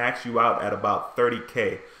 but they max you out at about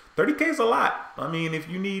 30K. 30K is a lot. I mean, if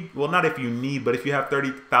you need, well, not if you need, but if you have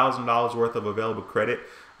 $30,000 worth of available credit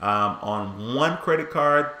on one credit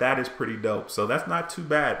card, that is pretty dope. So that's not too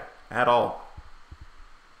bad at all.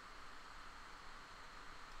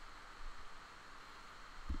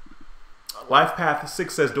 LifePath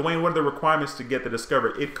 6 says, Dwayne, what are the requirements to get the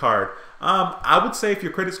Discover It card? I would say if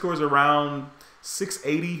your credit score is around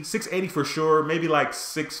 680 for sure, maybe like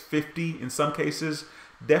 650 in some cases.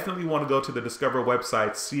 Definitely want to go to the Discover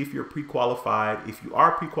website, see if you're pre-qualified. If you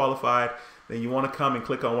are pre-qualified, then you want to come and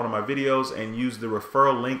click on one of my videos and use the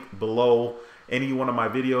referral link below any one of my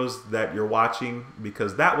videos that you're watching,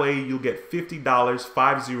 because that way you'll get $50,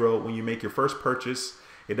 50, when you make your first purchase.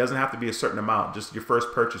 It doesn't have to be a certain amount, just your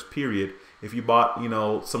first purchase, period. If you bought, you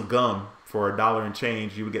know, some gum for $1 and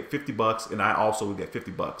change, you would get 50 bucks, and I also would get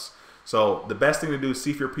 50 bucks. So the best thing to do is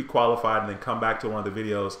see if you're pre-qualified and then come back to one of the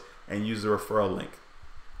videos and use the referral link.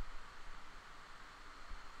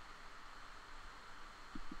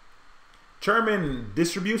 Sherman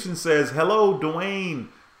Distribution says, hello, Dwayne.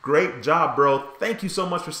 Great job, bro. Thank you so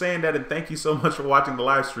much for saying that, and thank you so much for watching the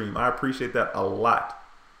live stream. I appreciate that a lot.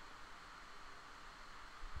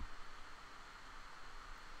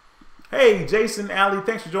 Hey, Jason Alley,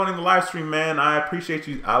 thanks for joining the live stream, man. I appreciate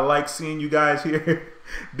you. I like seeing you guys here.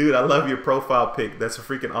 Dude, I love your profile pic. That's a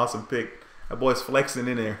freaking awesome pic. That boy's flexing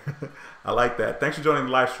in there. I like that. Thanks for joining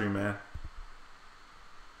the live stream, man.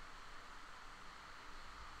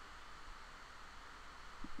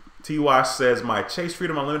 T-Wash says, my Chase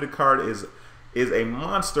Freedom Unlimited card is a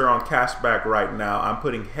monster on cashback right now. I'm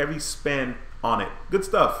putting heavy spend on it. Good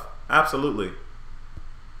stuff. Absolutely.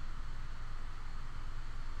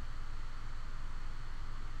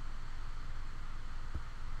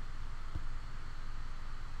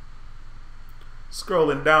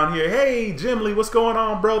 Scrolling down here. Hey, Jim Lee, what's going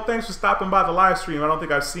on, bro? Thanks for stopping by the live stream. I don't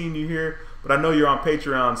think I've seen you here, but I know you're on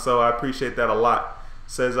Patreon, so I appreciate that a lot.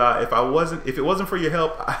 Says, if it wasn't for your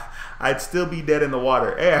help, I'd still be dead in the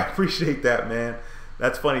water. Hey, I appreciate that, man.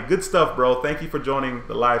 That's funny. Good stuff, bro. Thank you for joining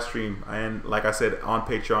the live stream, and like I said, on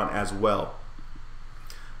Patreon as well.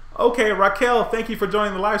 Okay, Raquel, thank you for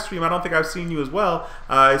joining the live stream. I don't think I've seen you as well.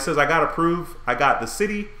 It says, I got approved. I got the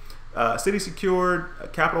City Secured,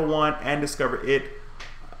 Capital One, and Discover It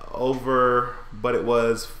over, but it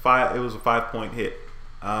was a 5-point hit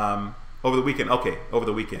over the weekend. Okay, over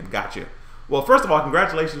the weekend. Gotcha. Well, first of all,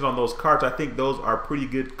 congratulations on those cards. I think those are pretty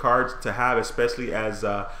good cards to have, especially as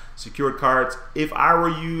secured cards. If I were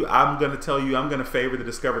you, I'm going to tell you I'm going to favor the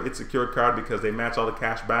Discover It secured card because they match all the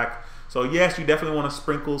cash back. So yes, you definitely want to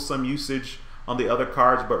sprinkle some usage on the other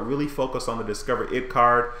cards, but really focus on the Discover It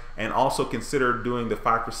card, and also consider doing the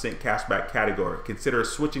 5% cashback category. Consider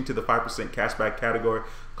switching to the 5% cashback category.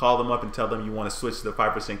 Call them up and tell them you want to switch to the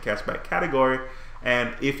 5% cashback category.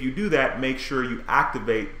 And if you do that, make sure you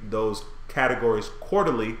activate those categories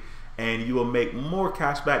quarterly, and you will make more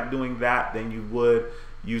cash back doing that than you would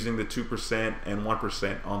using the 2% and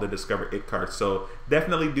 1% on the Discover It card. So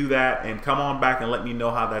definitely do that, and come on back and let me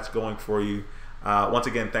know how that's going for you. Once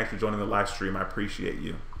again, thanks for joining the live stream. I appreciate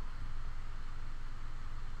you.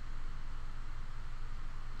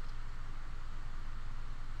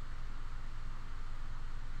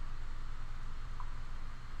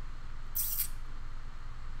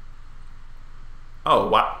 Oh,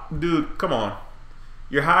 wow. Dude, come on.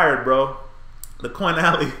 You're hired, bro. The Coin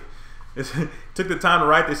Alley took the time to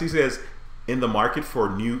write this. He says, in the market for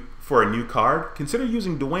a new card, consider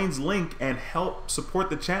using Dwayne's link and help support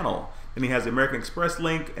the channel. And he has the American Express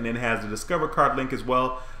link, and then has the Discover card link as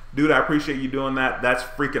well. Dude, I appreciate you doing that. That's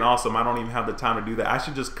freaking awesome. I don't even have the time to do that. I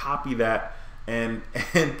should just copy that and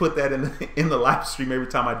put that in the live stream every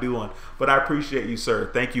time I do one. But I appreciate you,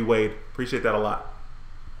 sir. Thank you, Wade. Appreciate that a lot.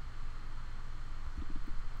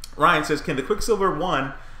 Ryan says, can the Quicksilver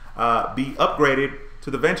 1 be upgraded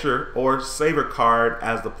to the Venture or Saver card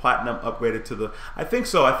as the Platinum upgraded to the... I think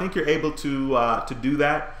so. I think you're able to do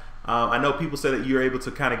that. I know people say that you're able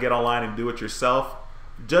to kind of get online and do it yourself.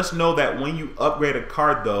 Just know that when you upgrade a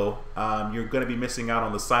card, though, you're going to be missing out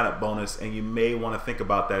on the sign-up bonus, and you may want to think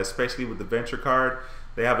about that, especially with the Venture card.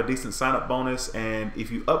 They have a decent sign-up bonus, and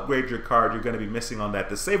if you upgrade your card, you're going to be missing on that.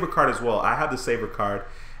 The Saver card as well. I have the Saver card,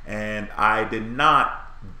 and I did not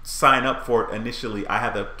sign up for it initially. I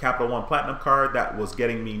had the Capital One Platinum card that was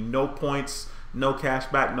getting me no points, no cash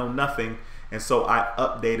back, no nothing, and so I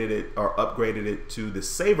updated it or upgraded it to the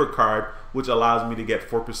Saver card, which allows me to get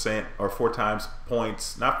 4% or 4 times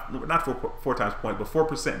points, not four times point, but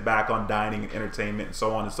 4% back on dining and entertainment and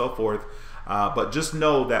so on and so forth. But just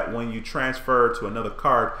know that when you transfer to another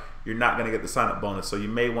card, you're not going to get the sign-up bonus. So you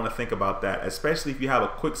may want to think about that, especially if you have a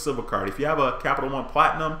Quicksilver card. If you have a Capital One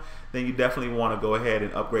Platinum, then you definitely want to go ahead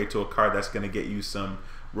and upgrade to a card that's going to get you some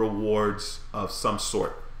rewards of some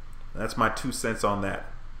sort. That's my 2 cents on that.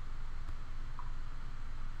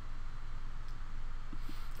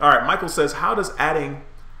 All right, Michael says, how does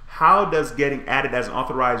getting added as an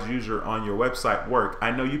authorized user on your website work?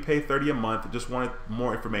 I know you pay $30 a month, just wanted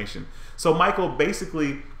more information. So Michael,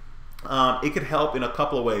 basically, it could help in a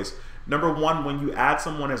couple of ways. Number one, when you add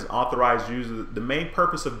someone as an authorized user, the main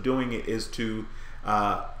purpose of doing it is to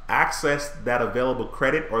access that available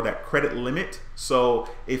credit or that credit limit. So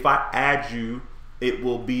if I add you, it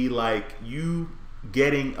will be like you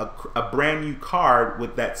getting a brand new card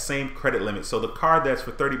with that same credit limit. So the card that's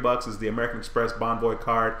for 30 bucks is the American Express Bonvoy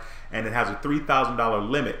card, and it has a $3,000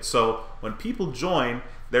 limit. So when people join,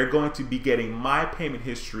 they're going to be getting my payment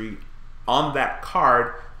history on that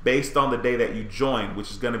card based on the day that you join,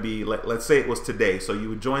 which is going to be, let's say it was today. So you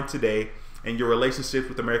would join today, and your relationship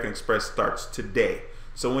with American Express starts today.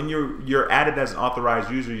 So when you're added as an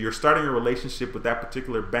authorized user, you're starting a relationship with that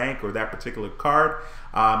particular bank or that particular card.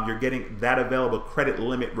 You're getting that available credit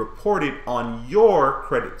limit reported on your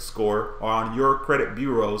credit score or on your credit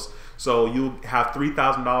bureaus. So you have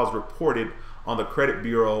 $3,000 reported on the credit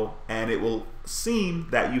bureau, and it will seem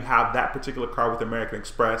that you have that particular card with American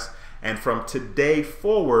Express. And from today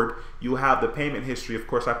forward, you have the payment history. Of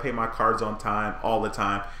course, I pay my cards on time all the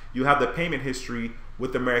time. You have the payment history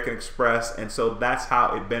with American Express, and so that's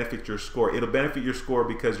how it benefits your score. It'll benefit your score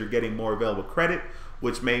because you're getting more available credit,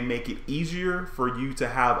 which may make it easier for you to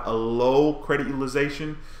have a low credit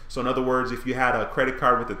utilization. So in other words, if you had a credit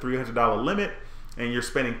card with a $300 limit and you're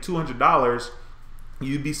spending $200,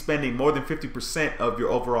 you'd be spending more than 50% of your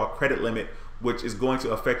overall credit limit, which is going to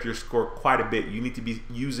affect your score quite a bit. You need to be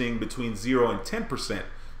using between 0 and 10%.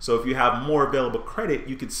 So if you have more available credit,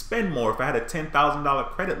 you could spend more. If I had a $10,000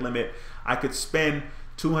 credit limit, I could spend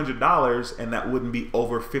 $200, and that wouldn't be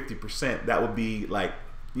over 50%. That would be like,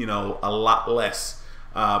 you know, a lot less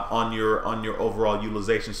on your overall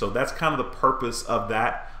utilization. So that's kind of the purpose of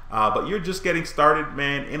that. But you're just getting started,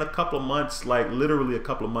 man. In a couple of months, like literally a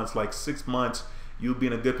couple of months, like 6 months, you'll be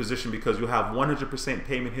in a good position because you'll have 100%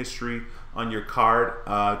 payment history on your card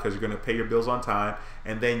because you're going to pay your bills on time.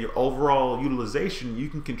 And then your overall utilization, you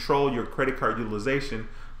can control your credit card utilization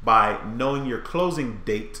by knowing your closing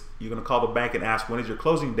date. You're going to call the bank and ask, when is your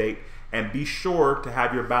closing date? And be sure to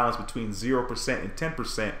have your balance between 0% and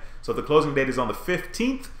 10%. So if the closing date is on the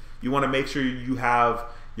 15th, you want to make sure you have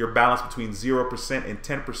your balance between 0% and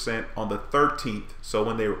 10% on the 13th. So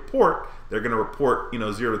when they report, they're going to report, you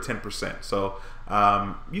know, 0 to 10%. So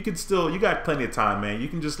you can still, you got plenty of time, man. You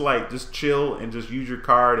can just chill and just use your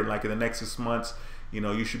card, and like in the next 6 months, you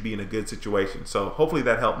know, you should be in a good situation. So hopefully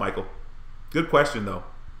that helped, Michael. Good question though.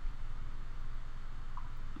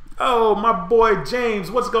 Oh, my boy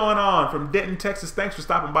James, what's going on from Denton, Texas? Thanks for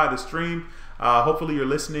stopping by the stream. Hopefully you're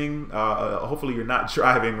listening. Hopefully you're not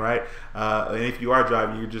driving, right? And if you are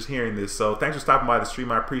driving, you're just hearing this. So thanks for stopping by the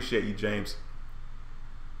stream. I appreciate you, James.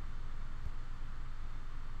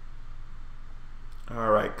 All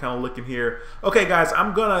right, kind of looking here. Okay, guys,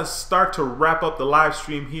 I'm gonna start to wrap up the live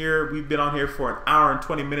stream here. We've been on here for an hour and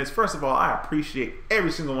 20 minutes. First of all, I appreciate every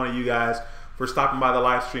single one of you guys for stopping by the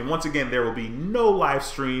live stream. Once again, there will be no live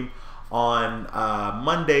stream on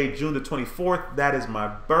Monday, June the 24th. That is my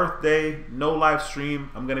birthday. No live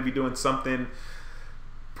stream. I'm gonna be doing something,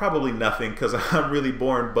 probably nothing, because I'm really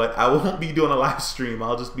bored, but I won't be doing a live stream.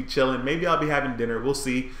 I'll just be chilling. Maybe I'll be having dinner. We'll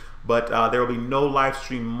see. But there will be no live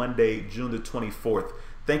stream Monday, June the 24th.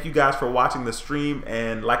 Thank you guys for watching the stream.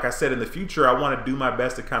 And like I said, in the future, I want to do my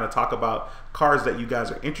best to kind of talk about cars that you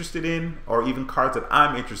guys are interested in, or even cars that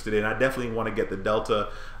I'm interested in. I definitely want to get the Delta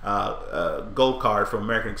Gold card from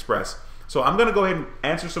American Express. So I'm going to go ahead and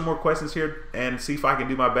answer some more questions here and see if I can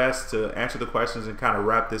do my best to answer the questions and kind of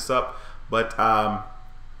wrap this up. But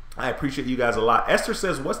I appreciate you guys a lot. Esther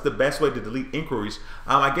says, what's the best way to delete inquiries?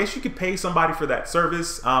 I guess you could pay somebody for that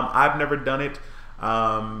service. I've never done it.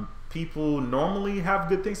 People normally have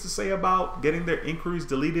good things to say about getting their inquiries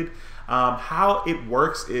deleted. How it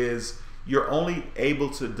works is you're only able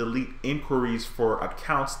to delete inquiries for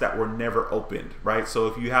accounts that were never opened, right? So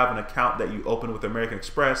if you have an account that you opened with American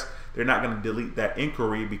Express, they're not going to delete that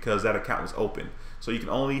inquiry because that account was open. So you can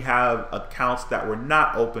only have accounts that were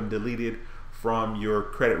not open deleted from your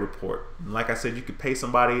credit report. Like I said, you could pay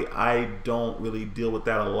somebody. I don't really deal with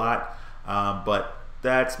that a lot, but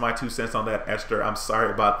that's my 2 cents on that, Esther. I'm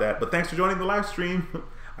sorry about that, but thanks for joining the live stream.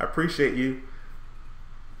 I appreciate you.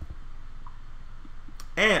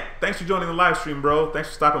 And thanks for joining the live stream, bro. Thanks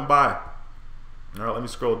for stopping by. All right, let me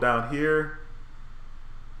scroll down here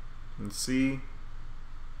and see.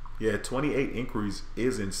 Yeah, 28 inquiries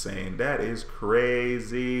is insane. That is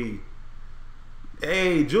crazy.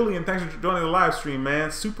 Hey, Julian, thanks for joining the live stream,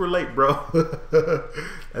 man. Super late, bro.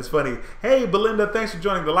 That's funny. Hey, Belinda, thanks for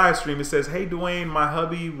joining the live stream. It says, hey, Dwayne, my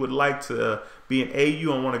hubby would like to be an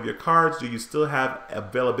AU on one of your cards. Do you still have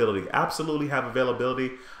availability? Absolutely have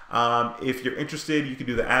availability. If you're interested, you can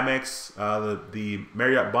do the Amex, the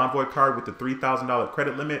Marriott Bonvoy card with the $3,000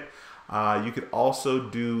 credit limit. You could also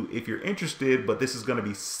do, if you're interested, but this is going to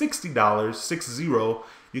be $60, 60.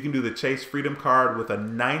 You can do the Chase Freedom card with a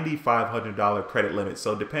 $9,500 credit limit.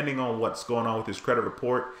 So depending on what's going on with his credit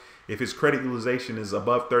report, if his credit utilization is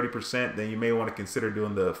above 30%, then you may want to consider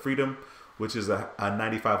doing the Freedom, which is a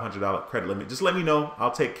 $9,500 credit limit. Just let me know.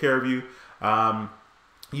 I'll take care of you.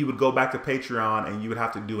 You would go back to Patreon and you would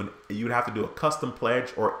have to do a custom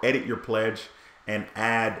pledge or edit your pledge and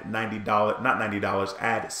add $90, not $90,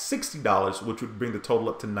 add $60, which would bring the total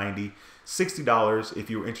up to $90. $60 if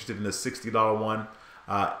you were interested in the $60 one.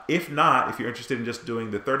 If not, if you're interested in just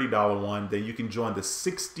doing the $30 one, then you can join the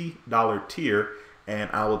 $60 tier and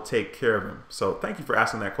I will take care of him. So thank you for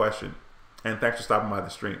asking that question. And thanks for stopping by the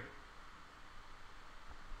stream.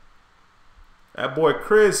 That boy,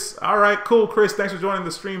 Chris. All right, cool, Chris. Thanks for joining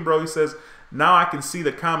the stream, bro. He says, now I can see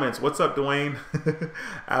the comments. What's up, Dwayne?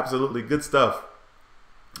 Absolutely. Good stuff.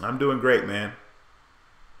 I'm doing great, man.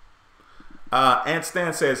 Ant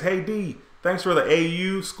Stan says, hey, D, thanks for the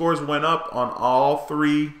AU. Scores went up on all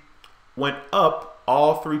three. Went up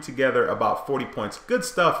all three together about 40 points. Good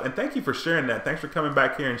stuff. And thank you for sharing that. Thanks for coming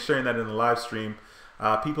back here and sharing that in the live stream.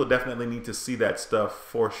 People definitely need to see that stuff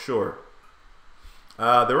for sure.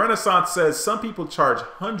 The Renaissance says some people charge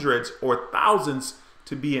hundreds or thousands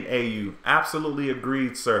to be an AU. Absolutely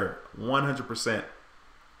agreed, sir. 100%.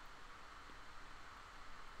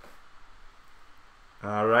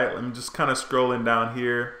 All right, let me just kind of scrolling down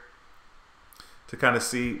here to kind of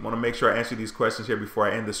see. Want to make sure I answer these questions here before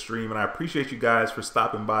I end the stream. And I appreciate you guys for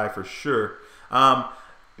stopping by for sure.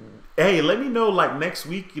 Hey, let me know like next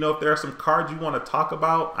week, you know, if there are some cards you want to talk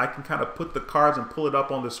about. I can kind of put the cards and pull it up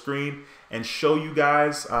on the screen and show you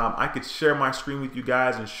guys. I could share my screen with you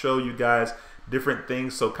guys and show you guys different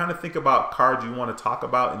things. So kind of think about cards you want to talk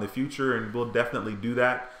about in the future, and we'll definitely do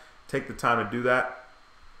that. Take the time to do that.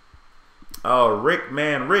 Oh, Rick,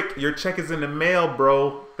 man, Rick, your check is in the mail,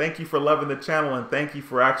 bro. Thank you for loving the channel, and thank you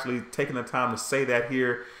for actually taking the time to say that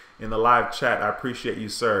here in the live chat. I appreciate you,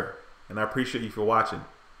 sir, and I appreciate you for watching.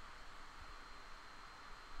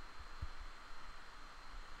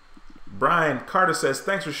 Brian Carter says,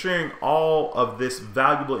 thanks for sharing all of this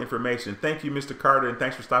valuable information. Thank you, Mr. Carter, and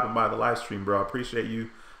thanks for stopping by the live stream, bro. I appreciate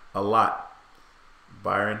you a lot,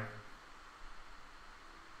 Byron.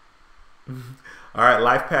 All right,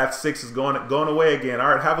 Life Path 6 is going away again.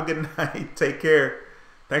 All right, have a good night. Take care.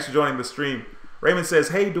 Thanks for joining the stream. Raymond says,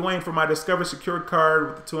 hey, Dwayne, for my Discover Secured card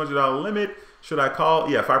with the $200 limit, should I call?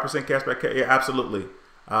 Yeah, 5% cashback. Yeah, absolutely.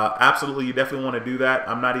 Absolutely, you definitely want to do that.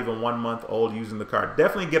 I'm not even 1 month old using the card.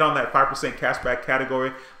 Definitely get on that 5% cashback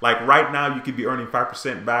category. Like right now, you could be earning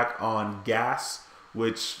 5% back on gas,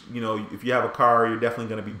 which, you know, if you have a car, you're definitely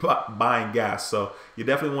going to be buying gas. So you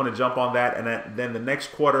definitely want to jump on that. And then the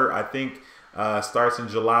next quarter, I think, starts in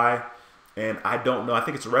July. And I don't know. I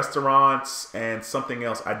think it's restaurants and something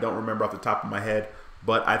else. I don't remember off the top of my head.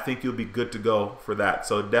 But I think you'll be good to go for that.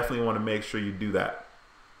 So definitely want to make sure you do that.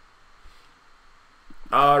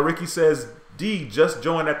 Ricky says, D, just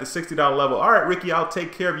joined at the $60 level. All right, Ricky, I'll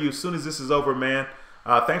take care of you as soon as this is over, man.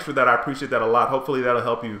 Thanks for that. I appreciate that a lot. Hopefully that'll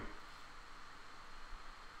help you.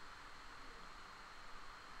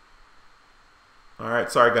 All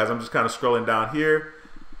right, sorry, guys. I'm just kind of scrolling down here.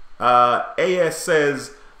 AS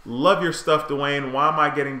says, love your stuff, Dwayne. Why am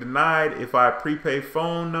I getting denied? If I prepay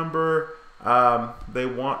phone number, they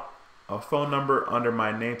want a phone number under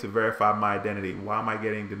my name to verify my identity. Why am I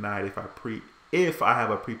getting denied if I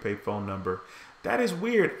have a prepaid phone number? That is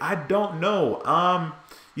weird. I don't know.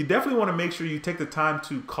 You definitely want to make sure you take the time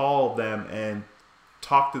to call them and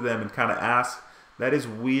talk to them and kind of ask. That is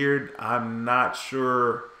weird. I'm not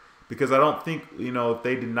sure, because I don't think, you know, if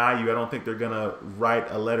they deny you, I don't think they're going to write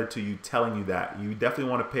a letter to you telling you that. You definitely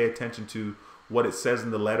want to pay attention to what it says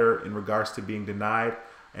in the letter in regards to being denied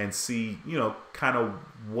and see, you know, kind of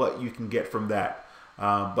what you can get from that.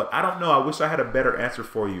 But I don't know. I wish I had a better answer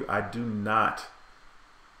for you. I do not.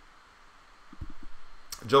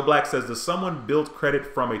 Joe Black says, does someone build credit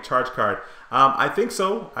from a charge card? I think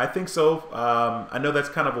so. I think so. I know that's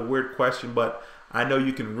kind of a weird question, but I know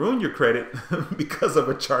you can ruin your credit because of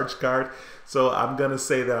a charge card. So I'm going to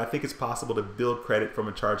say that I think it's possible to build credit from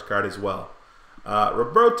a charge card as well.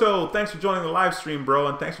 Roberto, thanks for joining the live stream, bro.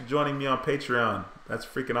 And thanks for joining me on Patreon. That's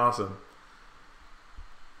freaking awesome.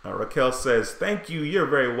 Raquel says, thank you. You're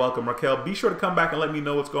very welcome, Raquel. Be sure to come back and let me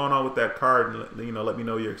know what's going on with that card. And, you know, let me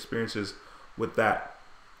know your experiences with that.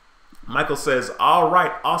 Michael says, all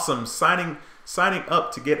right, awesome. Signing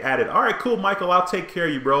up to get added. All right, cool, Michael. I'll take care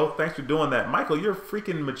of you, bro. Thanks for doing that. Michael, you're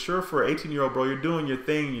freaking mature for an 18-year-old, bro. You're doing your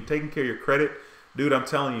thing. You're taking care of your credit. Dude, I'm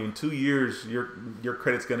telling you, in 2 years, your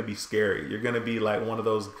credit's going to be scary. You're going to be like one of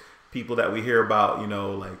those people that we hear about, you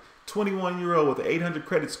know, like 21-year-old with an 800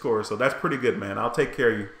 credit score. So that's pretty good, man. I'll take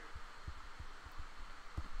care of you.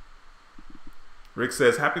 Rick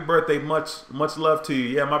says, happy birthday. Much love to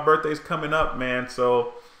you. Yeah, my birthday's coming up, man.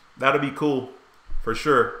 So that'll be cool for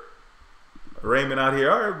sure. Raymond out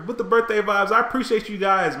here. All right, with the birthday vibes. I appreciate you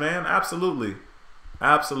guys, man. Absolutely.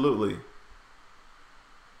 Absolutely.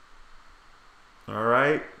 All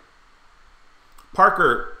right.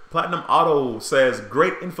 Parker, Platinum Auto says,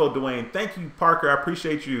 great info, Dwayne. Thank you, Parker. I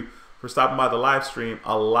appreciate you for stopping by the live stream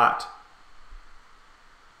a lot.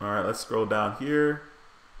 All right, let's scroll down here.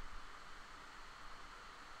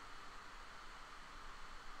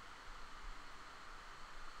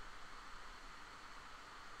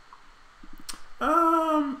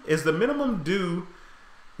 Is the minimum due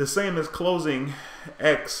the same as closing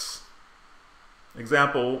X?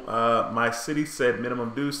 Example, my city said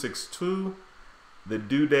minimum due 6/2. The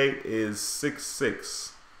due date is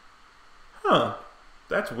 6/6. Huh,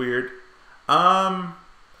 that's weird.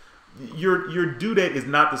 Your due date is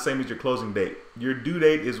not the same as your closing date. Your due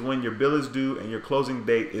date is when your bill is due, and your closing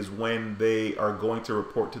date is when they are going to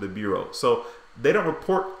report to the bureau. So they don't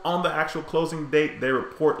report on the actual closing date. They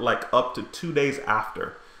report like up to 2 days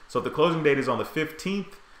after. So if the closing date is on the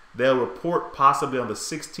 15th, they'll report possibly on the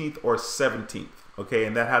 16th or 17th. Okay,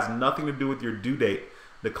 and that has nothing to do with your due date.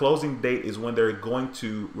 The closing date is when they're going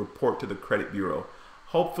to report to the credit bureau.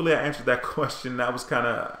 Hopefully I answered that question. That was kind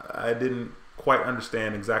of, I didn't quite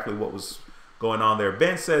understand exactly what was going on there.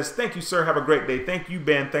 Ben says, thank you, sir. Have a great day. Thank you,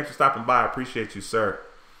 Ben. Thanks for stopping by. I appreciate you, sir.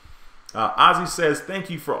 Ozzy says, thank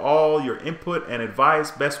you for all your input and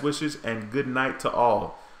advice. Best wishes and good night to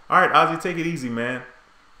all. All right, Ozzy, take it easy, man.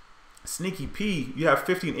 Sneaky P, you have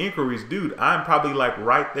 15 inquiries. Dude, I'm probably like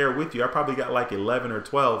right there with you. I probably got like 11 or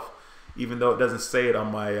 12, even though it doesn't say it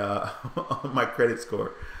on my on my credit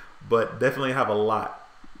score. But definitely have a lot.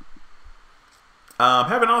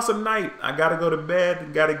 Have an awesome night. I got to go to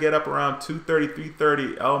bed. Got to get up around 2:30,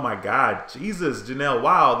 3:30. Oh my God. Jesus, Janelle.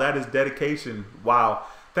 Wow, that is dedication. Wow.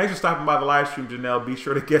 Thanks for stopping by the live stream, Janelle. Be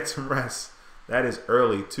sure to get some rest. That is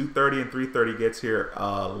early. 2:30 and 3:30 gets here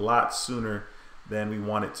a lot sooner than we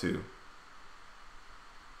want it to.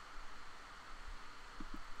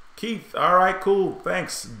 Keith, all right, cool.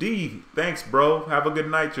 Thanks. D, thanks, bro. Have a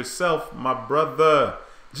good night yourself, my brother.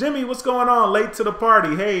 Jimmy, what's going on? Late to the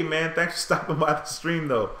party. Hey, man, thanks for stopping by the stream,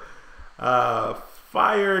 though.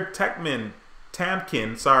 Fire Techman,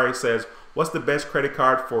 Tamkin, sorry, says, what's the best credit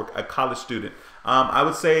card for a college student? I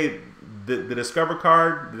would say the Discover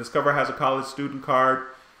card. The Discover has a college student card.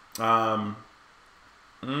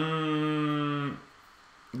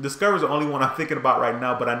 Discover is the only one I'm thinking about right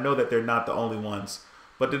now, but I know that they're not the only ones.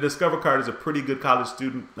 But the Discover card is a pretty good college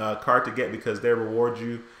student card to get because they reward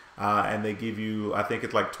you and they give you, I think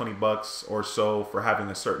it's like $20 or so for having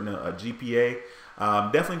a certain GPA.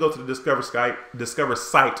 Definitely go to the Discover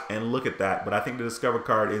site and look at that. But I think the Discover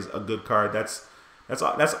card is a good card. That's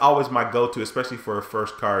always my go-to, especially for a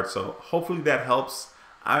first card. So hopefully that helps.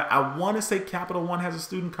 I want to say Capital One has a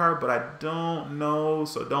student card, but I don't know,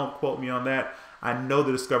 so don't quote me on that. I know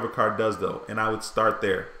the Discover card does though, and I would start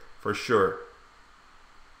there for sure.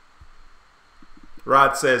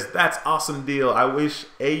 Rod says, that's awesome deal. I wish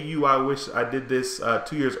I did this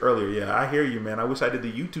 2 years earlier. Yeah, I hear you, man. I wish I did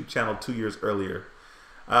the YouTube channel 2 years earlier.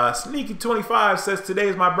 Sneaky25 says, today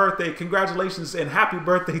is my birthday. Congratulations and happy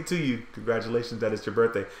birthday to you. Congratulations that it's your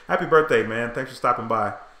birthday. Happy birthday, man. Thanks for stopping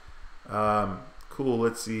by. Cool.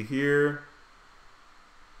 Let's see here.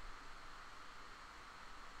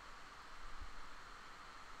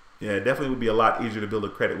 Yeah, it definitely would be a lot easier to build a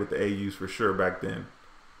credit with the AUs for sure back then.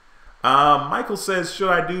 Michael says, should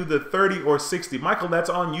I do the 30 or 60? Michael, that's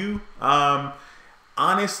on you.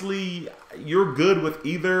 Honestly, you're good with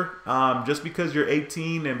either. Just because you're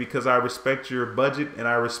 18 and because I respect your budget and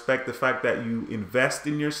I respect the fact that you invest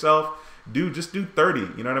in yourself, just do 30.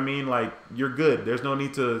 You know what I mean? Like, you're good. There's no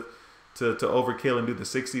need to overkill and do the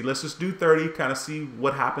 60. Let's just do 30, kind of see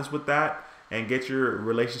what happens with that and get your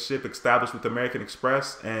relationship established with American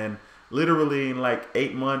Express. And literally in like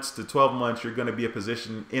 8 months to 12 months, you're going to be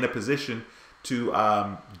in a position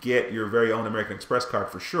to get your very own American Express card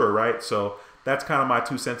for sure, right? So that's kind of my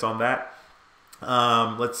 2 cents on that.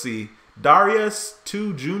 Let's see. Darius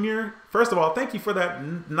 2 Jr. First of all, thank you for that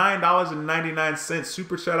 $9.99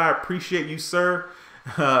 super chat. I appreciate you, sir.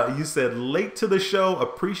 You said late to the show,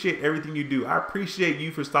 appreciate everything you do. I appreciate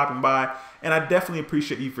you for stopping by, and I definitely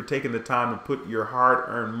appreciate you for taking the time to put your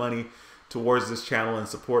hard-earned money towards this channel and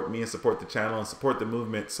support me and support the channel and support the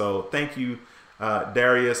movement. So thank you,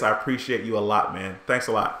 Darius. I appreciate you a lot, man. Thanks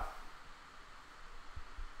a lot.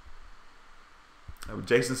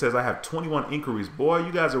 Jason says, I have 21 inquiries. Boy,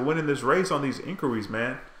 you guys are winning this race on these inquiries,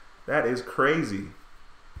 man. That is crazy.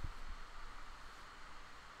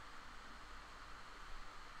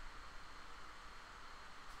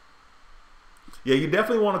 Yeah, you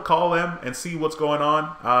definitely want to call them and see what's going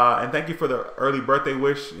on. And thank you for the early birthday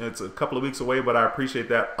wish. It's a couple of weeks away, but I appreciate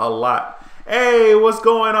that a lot. Hey, what's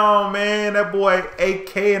going on, man? That boy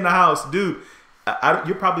AK in the house. Dude,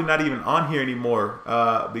 you're probably not even on here anymore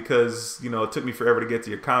because, you know, it took me forever to get to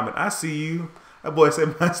your comment. I see you. That boy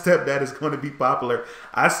said my stepdad is going to be popular.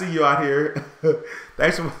 I see you out here.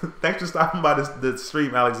 Thanks for stopping by the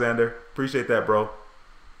stream, Alexander. Appreciate that, bro.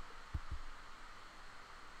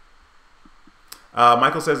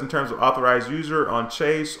 Michael says, in terms of authorized user on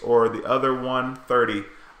Chase or the other one, 30.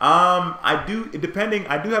 I do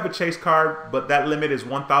have a Chase card, but that limit is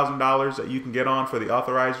 $1,000 that you can get on for the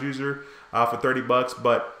authorized user for 30 bucks.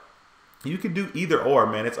 But you can do either or,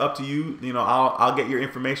 man. It's up to you. You know, I'll get your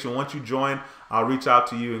information once you join. I'll reach out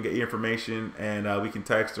to you and get your information, and we can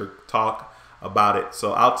text or talk about it.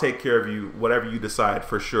 So I'll take care of you, whatever you decide,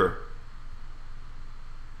 for sure.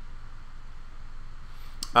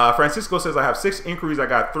 Francisco says, I have 6 inquiries. I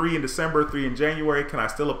got 3 in December, 3 in January. Can I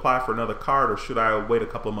still apply for another card, or should I wait a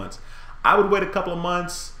couple of months? I would wait a couple of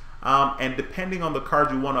months, and depending on the card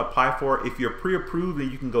you want to apply for, if you're pre-approved, then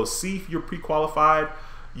you can go see if you're pre-qualified.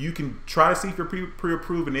 You can try to see if you're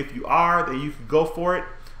pre-approved, and if you are, then you can go for it.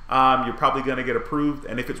 You're probably going to get approved.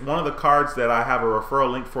 And if it's one of the cards that I have a referral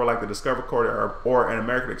link for, like the Discover card or an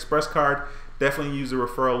American Express card, definitely use the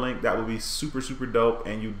referral link. That would be super, super dope,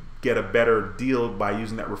 and you get a better deal by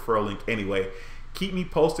using that referral link anyway. Keep me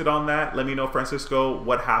posted on that. Let me know, Francisco,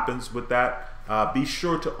 what happens with that. Be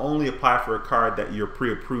sure to only apply for a card that you're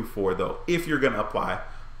pre-approved for, though, if you're going to apply.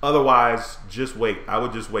 Otherwise, just wait. I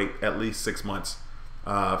would just wait at least 6 months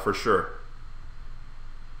for sure.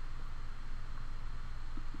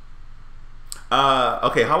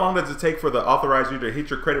 Okay, how long does it take for the authorized user to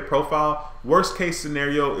hit your credit profile? Worst case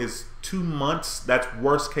scenario is 2 months. That's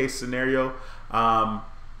worst case scenario.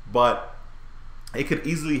 But it could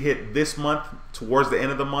easily hit this month towards the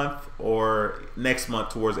end of the month, or next month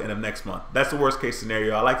towards the end of next month. That's the worst case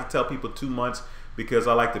scenario. I like to tell people 2 months because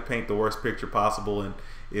I like to paint the worst picture possible. And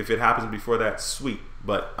if it happens before that, sweet.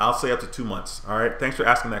 But I'll say up to 2 months. All right. Thanks for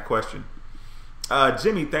asking that question.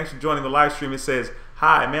 Jimmy, thanks for joining the live stream. It says,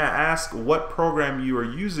 hi, may I ask what program you are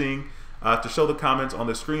using to show the comments on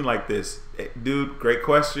the screen like this? Dude, great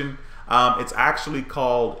question. It's actually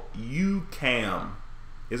called UCAM.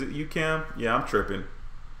 Is it UCAM? Yeah, I'm tripping.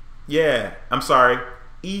 Yeah, I'm sorry.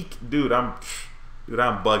 Dude, I'm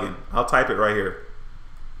bugging. I'll type it right here.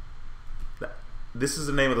 This is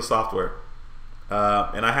the name of the software.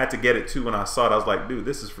 And I had to get it too when I saw it. I was like, dude,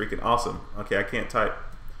 this is freaking awesome. Okay, I can't type.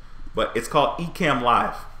 But it's called Ecamm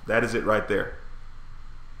Live. That is it right there.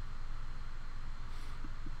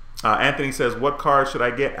 Anthony says, what card should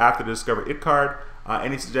I get after the Discover It card?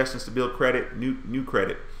 Any suggestions to build credit? New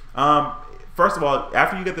credit. First of all,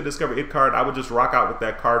 after you get the Discover It card, I would just rock out with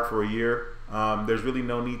that card for a year. There's really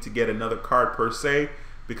no need to get another card per se,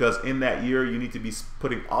 because in that year you need to be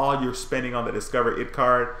putting all your spending on the Discover It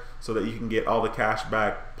card so that you can get all the cash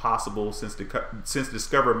back possible, since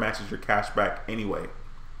Discover matches your cash back anyway.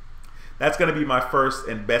 That's going to be my first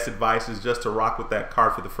and best advice, is just to rock with that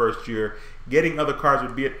card for the first year. Getting other cards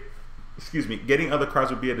would be a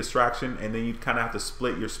distraction, and then you kind of have to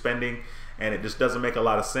split your spending, and it just doesn't make a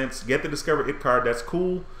lot of sense. Get the Discover It card. That's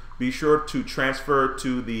cool. Be sure to transfer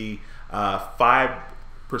to the 5%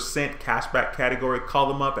 cashback category. Call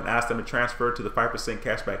them up and ask them to transfer to the 5%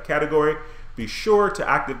 cashback category. Be sure to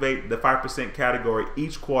activate the 5% category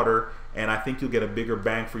each quarter, and I think you'll get a bigger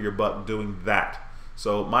bang for your buck doing that.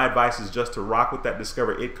 So my advice is just to rock with that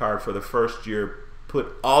Discover It card for the first year.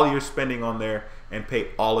 Put all your spending on there and pay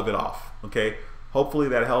all of it off. Okay, hopefully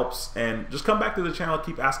that helps, and just come back to the channel,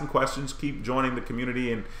 keep asking questions, keep joining the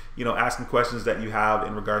community, and asking questions that you have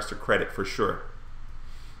in regards to credit for sure.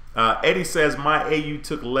 Eddie says, my AU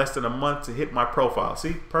took less than a month to hit my profile.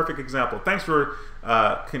 See, perfect example. Thanks for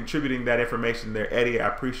contributing that information there, Eddie. I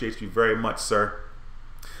appreciate you very much, sir.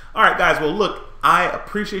 All right, guys. Well, look, I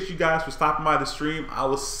appreciate you guys for stopping by the stream. I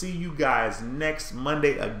will see you guys next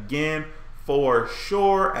Monday again for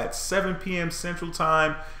sure at 7 p.m. Central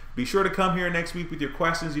Time. Be sure to come here next week with your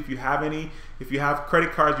questions if you have any. If you have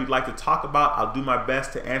credit cards you'd like to talk about, I'll do my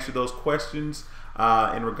best to answer those questions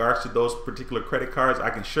in regards to those particular credit cards. I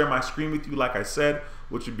can share my screen with you, like I said,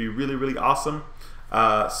 which would be really, really awesome.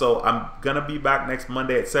 So I'm gonna be back next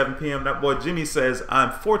Monday at 7 p.m. That boy Jimmy says,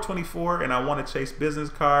 I'm 424 and I want to Chase business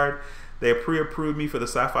card. They pre-approved me for the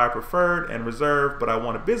Sapphire Preferred and Reserve, but I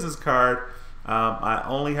want a business card. I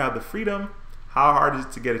only have the Freedom. How hard is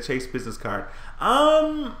it to get a Chase business card?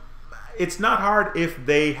 It's not hard if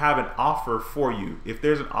they have an offer for you. If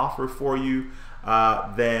there's an offer for you,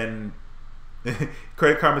 then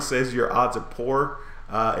Credit Karma says your odds are poor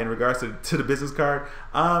in regards to the business card.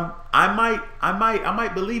 I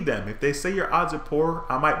might believe them. If they say your odds are poor,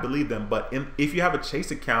 I might believe them. But if you have a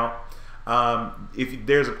Chase account, if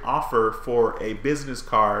there's an offer for a business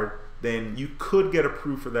card, then you could get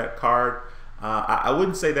approved for that card. I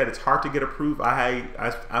wouldn't say that it's hard to get approved.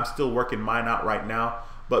 I'm still working mine out right now,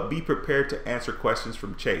 but be prepared to answer questions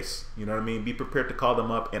from Chase. You know what I mean? Be prepared to call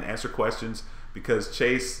them up and answer questions, because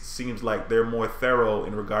Chase seems like they're more thorough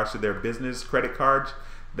in regards to their business credit cards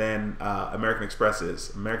than American Express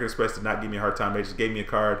is. American Express did not give me a hard time. They just gave me a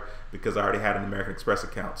card because I already had an American Express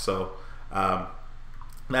account. So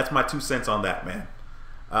that's my 2 cents on that, man.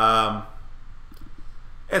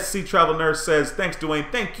 SC Travel Nurse says, thanks, Dwayne.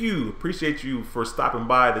 Thank you. Appreciate you for stopping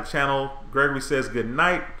by the channel. Gregory says, good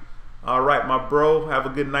night. All right, my bro. Have a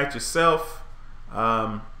good night yourself.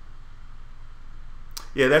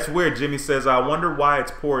 Yeah, that's weird. Jimmy says, I wonder why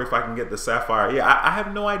it's poor if I can get the Sapphire. Yeah, I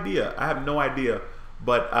have no idea. I have no idea.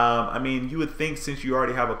 But, I mean, you would think since you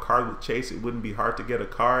already have a card with Chase, it wouldn't be hard to get a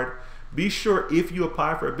card. Be sure if you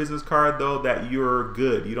apply for a business card, though, that you're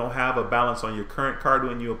good. You don't have a balance on your current card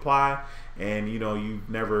when you apply, and you've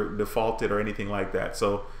never defaulted or anything like that.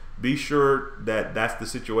 So be sure that that's the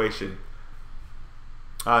situation.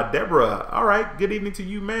 Deborah, all right, good evening to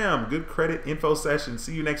you, ma'am. Good credit info session.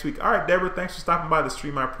 See you next week. All right, Deborah, thanks for stopping by the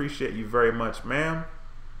stream. I appreciate you very much, ma'am.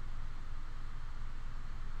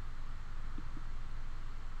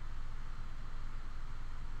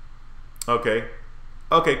 Okay.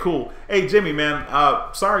 Okay, cool. Hey, Jimmy, man,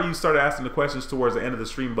 sorry you started asking the questions towards the end of the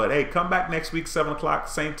stream, but hey, come back next week, 7 o'clock,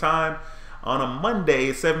 same time, on a Monday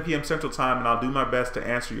at 7 p.m. Central Time, and I'll do my best to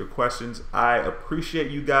answer your questions. I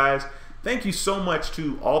appreciate you guys. Thank you so much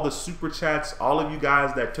to all the super chats, all of you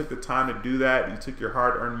guys that took the time to do that. You took your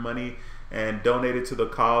hard-earned money and donated to the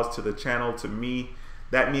cause, to the channel, to me.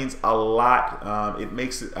 That means a lot. It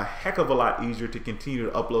makes it a heck of a lot easier to continue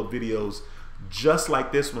to upload videos just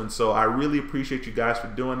like this one. So I really appreciate you guys for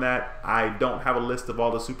doing that. I don't have a list of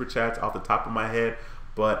all the super chats off the top of my head,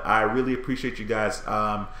 but I really appreciate you guys.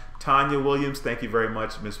 Tanya Williams, thank you very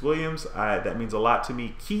much, Miss Williams. That means a lot to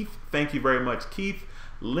me. Keith, thank you very much, Keith.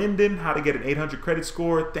 Lyndon, how to get an 800 credit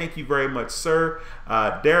score, thank you very much, sir.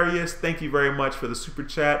 Darius, thank you very much for the super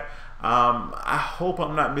chat. I hope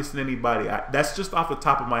I'm not missing anybody. That's just off the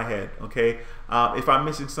top of my head, okay? If I'm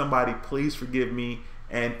missing somebody, please forgive me.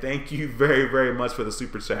 And thank you very, very much for the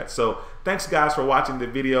super chat. So thanks, guys, for watching the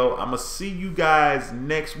video. I'm going to see you guys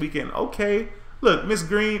next weekend. Okay. Look, Miss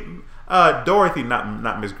Green, Dorothy,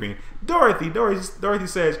 not Miss Green. Dorothy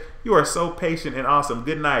says, you are so patient and awesome.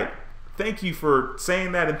 Good night. Thank you for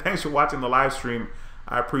saying that, and thanks for watching the live stream.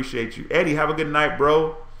 I appreciate you. Eddie, have a good night,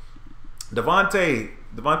 bro. Devontae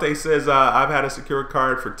says, I've had a secure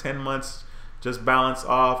card for 10 months. Just balance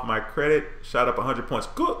off my credit. Shot up 100 points.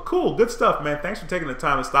 Cool. Good stuff, man. Thanks for taking the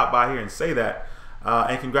time to stop by here and say that.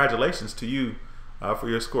 And congratulations to you for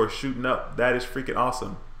your score shooting up. That is freaking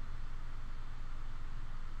awesome.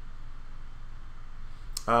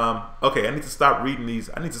 Okay, I need to stop reading these.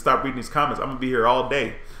 Comments. I'm gonna be here all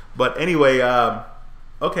day. But anyway,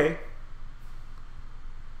 okay.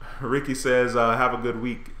 Ricky says, have a good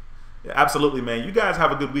week. Yeah, absolutely, man. You guys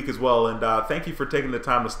have a good week as well. And thank you for taking the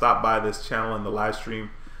time to stop by this channel and the live stream.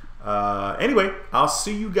 Anyway, I'll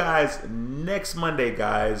see you guys next Monday,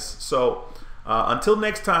 guys. So until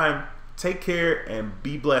next time, take care and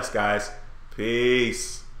be blessed, guys.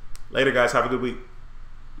 Peace. Later, guys. Have a good week.